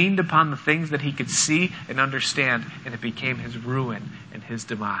 he leaned upon the things that he could see and understand, and it became his ruin and his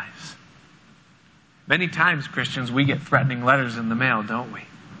demise. Many times, Christians, we get threatening letters in the mail, don't we?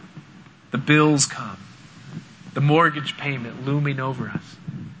 The bills come. The mortgage payment looming over us.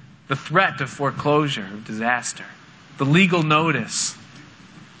 The threat of foreclosure, of disaster. The legal notice.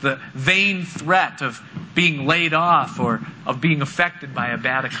 The vain threat of being laid off or of being affected by a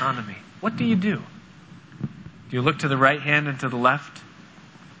bad economy. What do? Do you look to the right hand and to the left?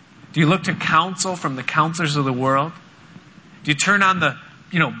 Do you look to counsel from the counselors of the world? Do you turn on the,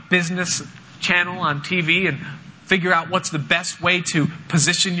 business channel on TV and figure out what's the best way to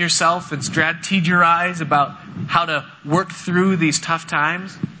position yourself and strategize about how to work through these tough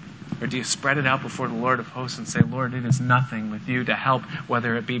times? Or do you spread it out before the Lord of hosts and say, Lord, it is nothing with you to help,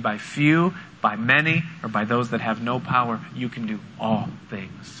 whether it be by few, by many, or by those that have no power. You can do all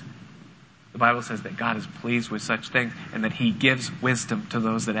things. The Bible says that God is pleased with such things and that he gives wisdom to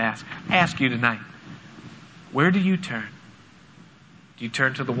those that ask. I ask you tonight, where do you turn? Do you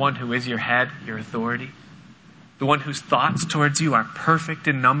turn to the one who is your head, your authority? The one whose thoughts towards you are perfect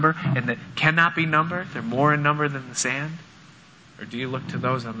in number and that cannot be numbered? They're more in number than the sand? Or do you look to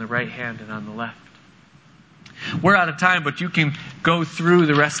those on the right hand and on the left? We're out of time, but you can go through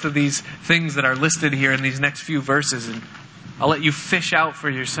the rest of these things that are listed here in these next few verses, and I'll let you fish out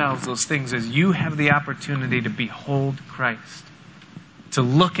for yourselves those things as you have the opportunity to behold Christ, to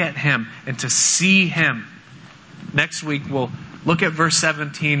look at him and to see him. Next week we'll look at verse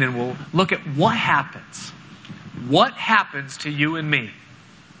 17 and we'll look at what happens. What happens to you and me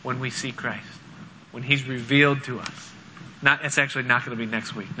when we see Christ, when he's revealed to us? It's actually not going to be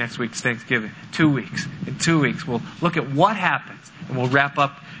next week. Next week's Thanksgiving. 2 weeks. In 2 weeks, we'll look at what happens and we'll wrap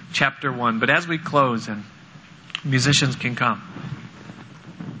up chapter 1. But as we close, and Musicians can come.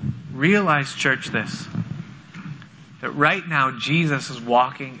 Realize, church, this, that right now Jesus is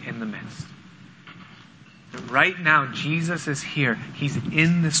walking in the midst. That right now Jesus is here. He's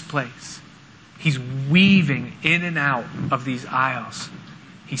in this place. He's weaving in and out of these aisles.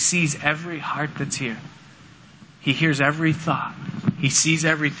 He sees every heart that's here. He hears every thought. He sees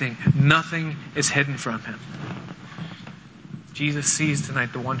everything. Nothing is hidden from him. Jesus sees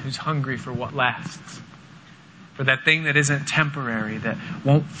tonight the one who's hungry for what lasts. For that thing that isn't temporary, that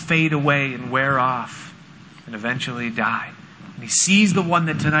won't fade away and wear off and eventually die. And he sees the one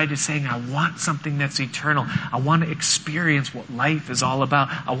that tonight is saying, I want something that's eternal. I want to experience what life is all about.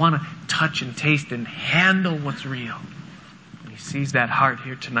 I want to touch and taste and handle what's real. And he sees that heart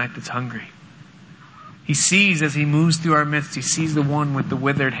here tonight that's hungry. He sees as he moves through our midst, he sees the one with the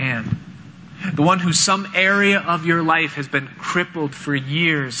withered hand. The one whose some area of your life has been crippled for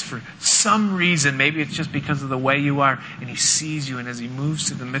years for some reason. Maybe it's just because of the way you are. And he sees you. And as he moves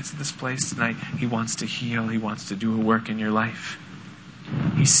to the midst of this place tonight, he wants to heal. He wants to do a work in your life.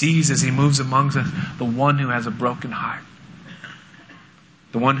 He sees as he moves amongst us the one who has a broken heart.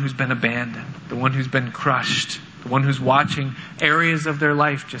 The one who's been abandoned. The one who's been crushed. The one who's watching areas of their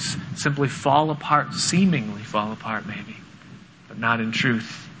life just simply fall apart, seemingly fall apart maybe, but not in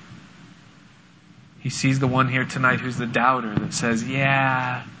truth. He sees the one here tonight who's the doubter that says,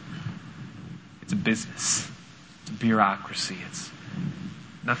 yeah, it's a business. It's a bureaucracy. It's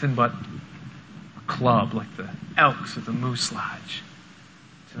nothing but a club like the Elks or the Moose Lodge.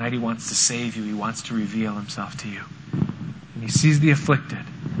 Tonight he wants to save you. He wants to reveal himself to you. And he sees the afflicted.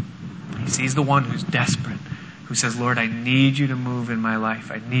 He sees the one who's desperate, who says, Lord, I need you to move in my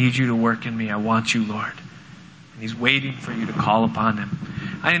life. I need you to work in me. I want you, Lord. And he's waiting for you to call upon him.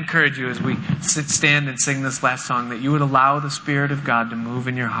 I encourage you as we stand and sing this last song that you would allow the Spirit of God to move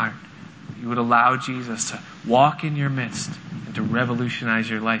in your heart. You would allow Jesus to walk in your midst and to revolutionize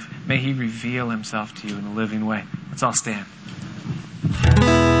your life. May he reveal himself to you in a living way. Let's all stand.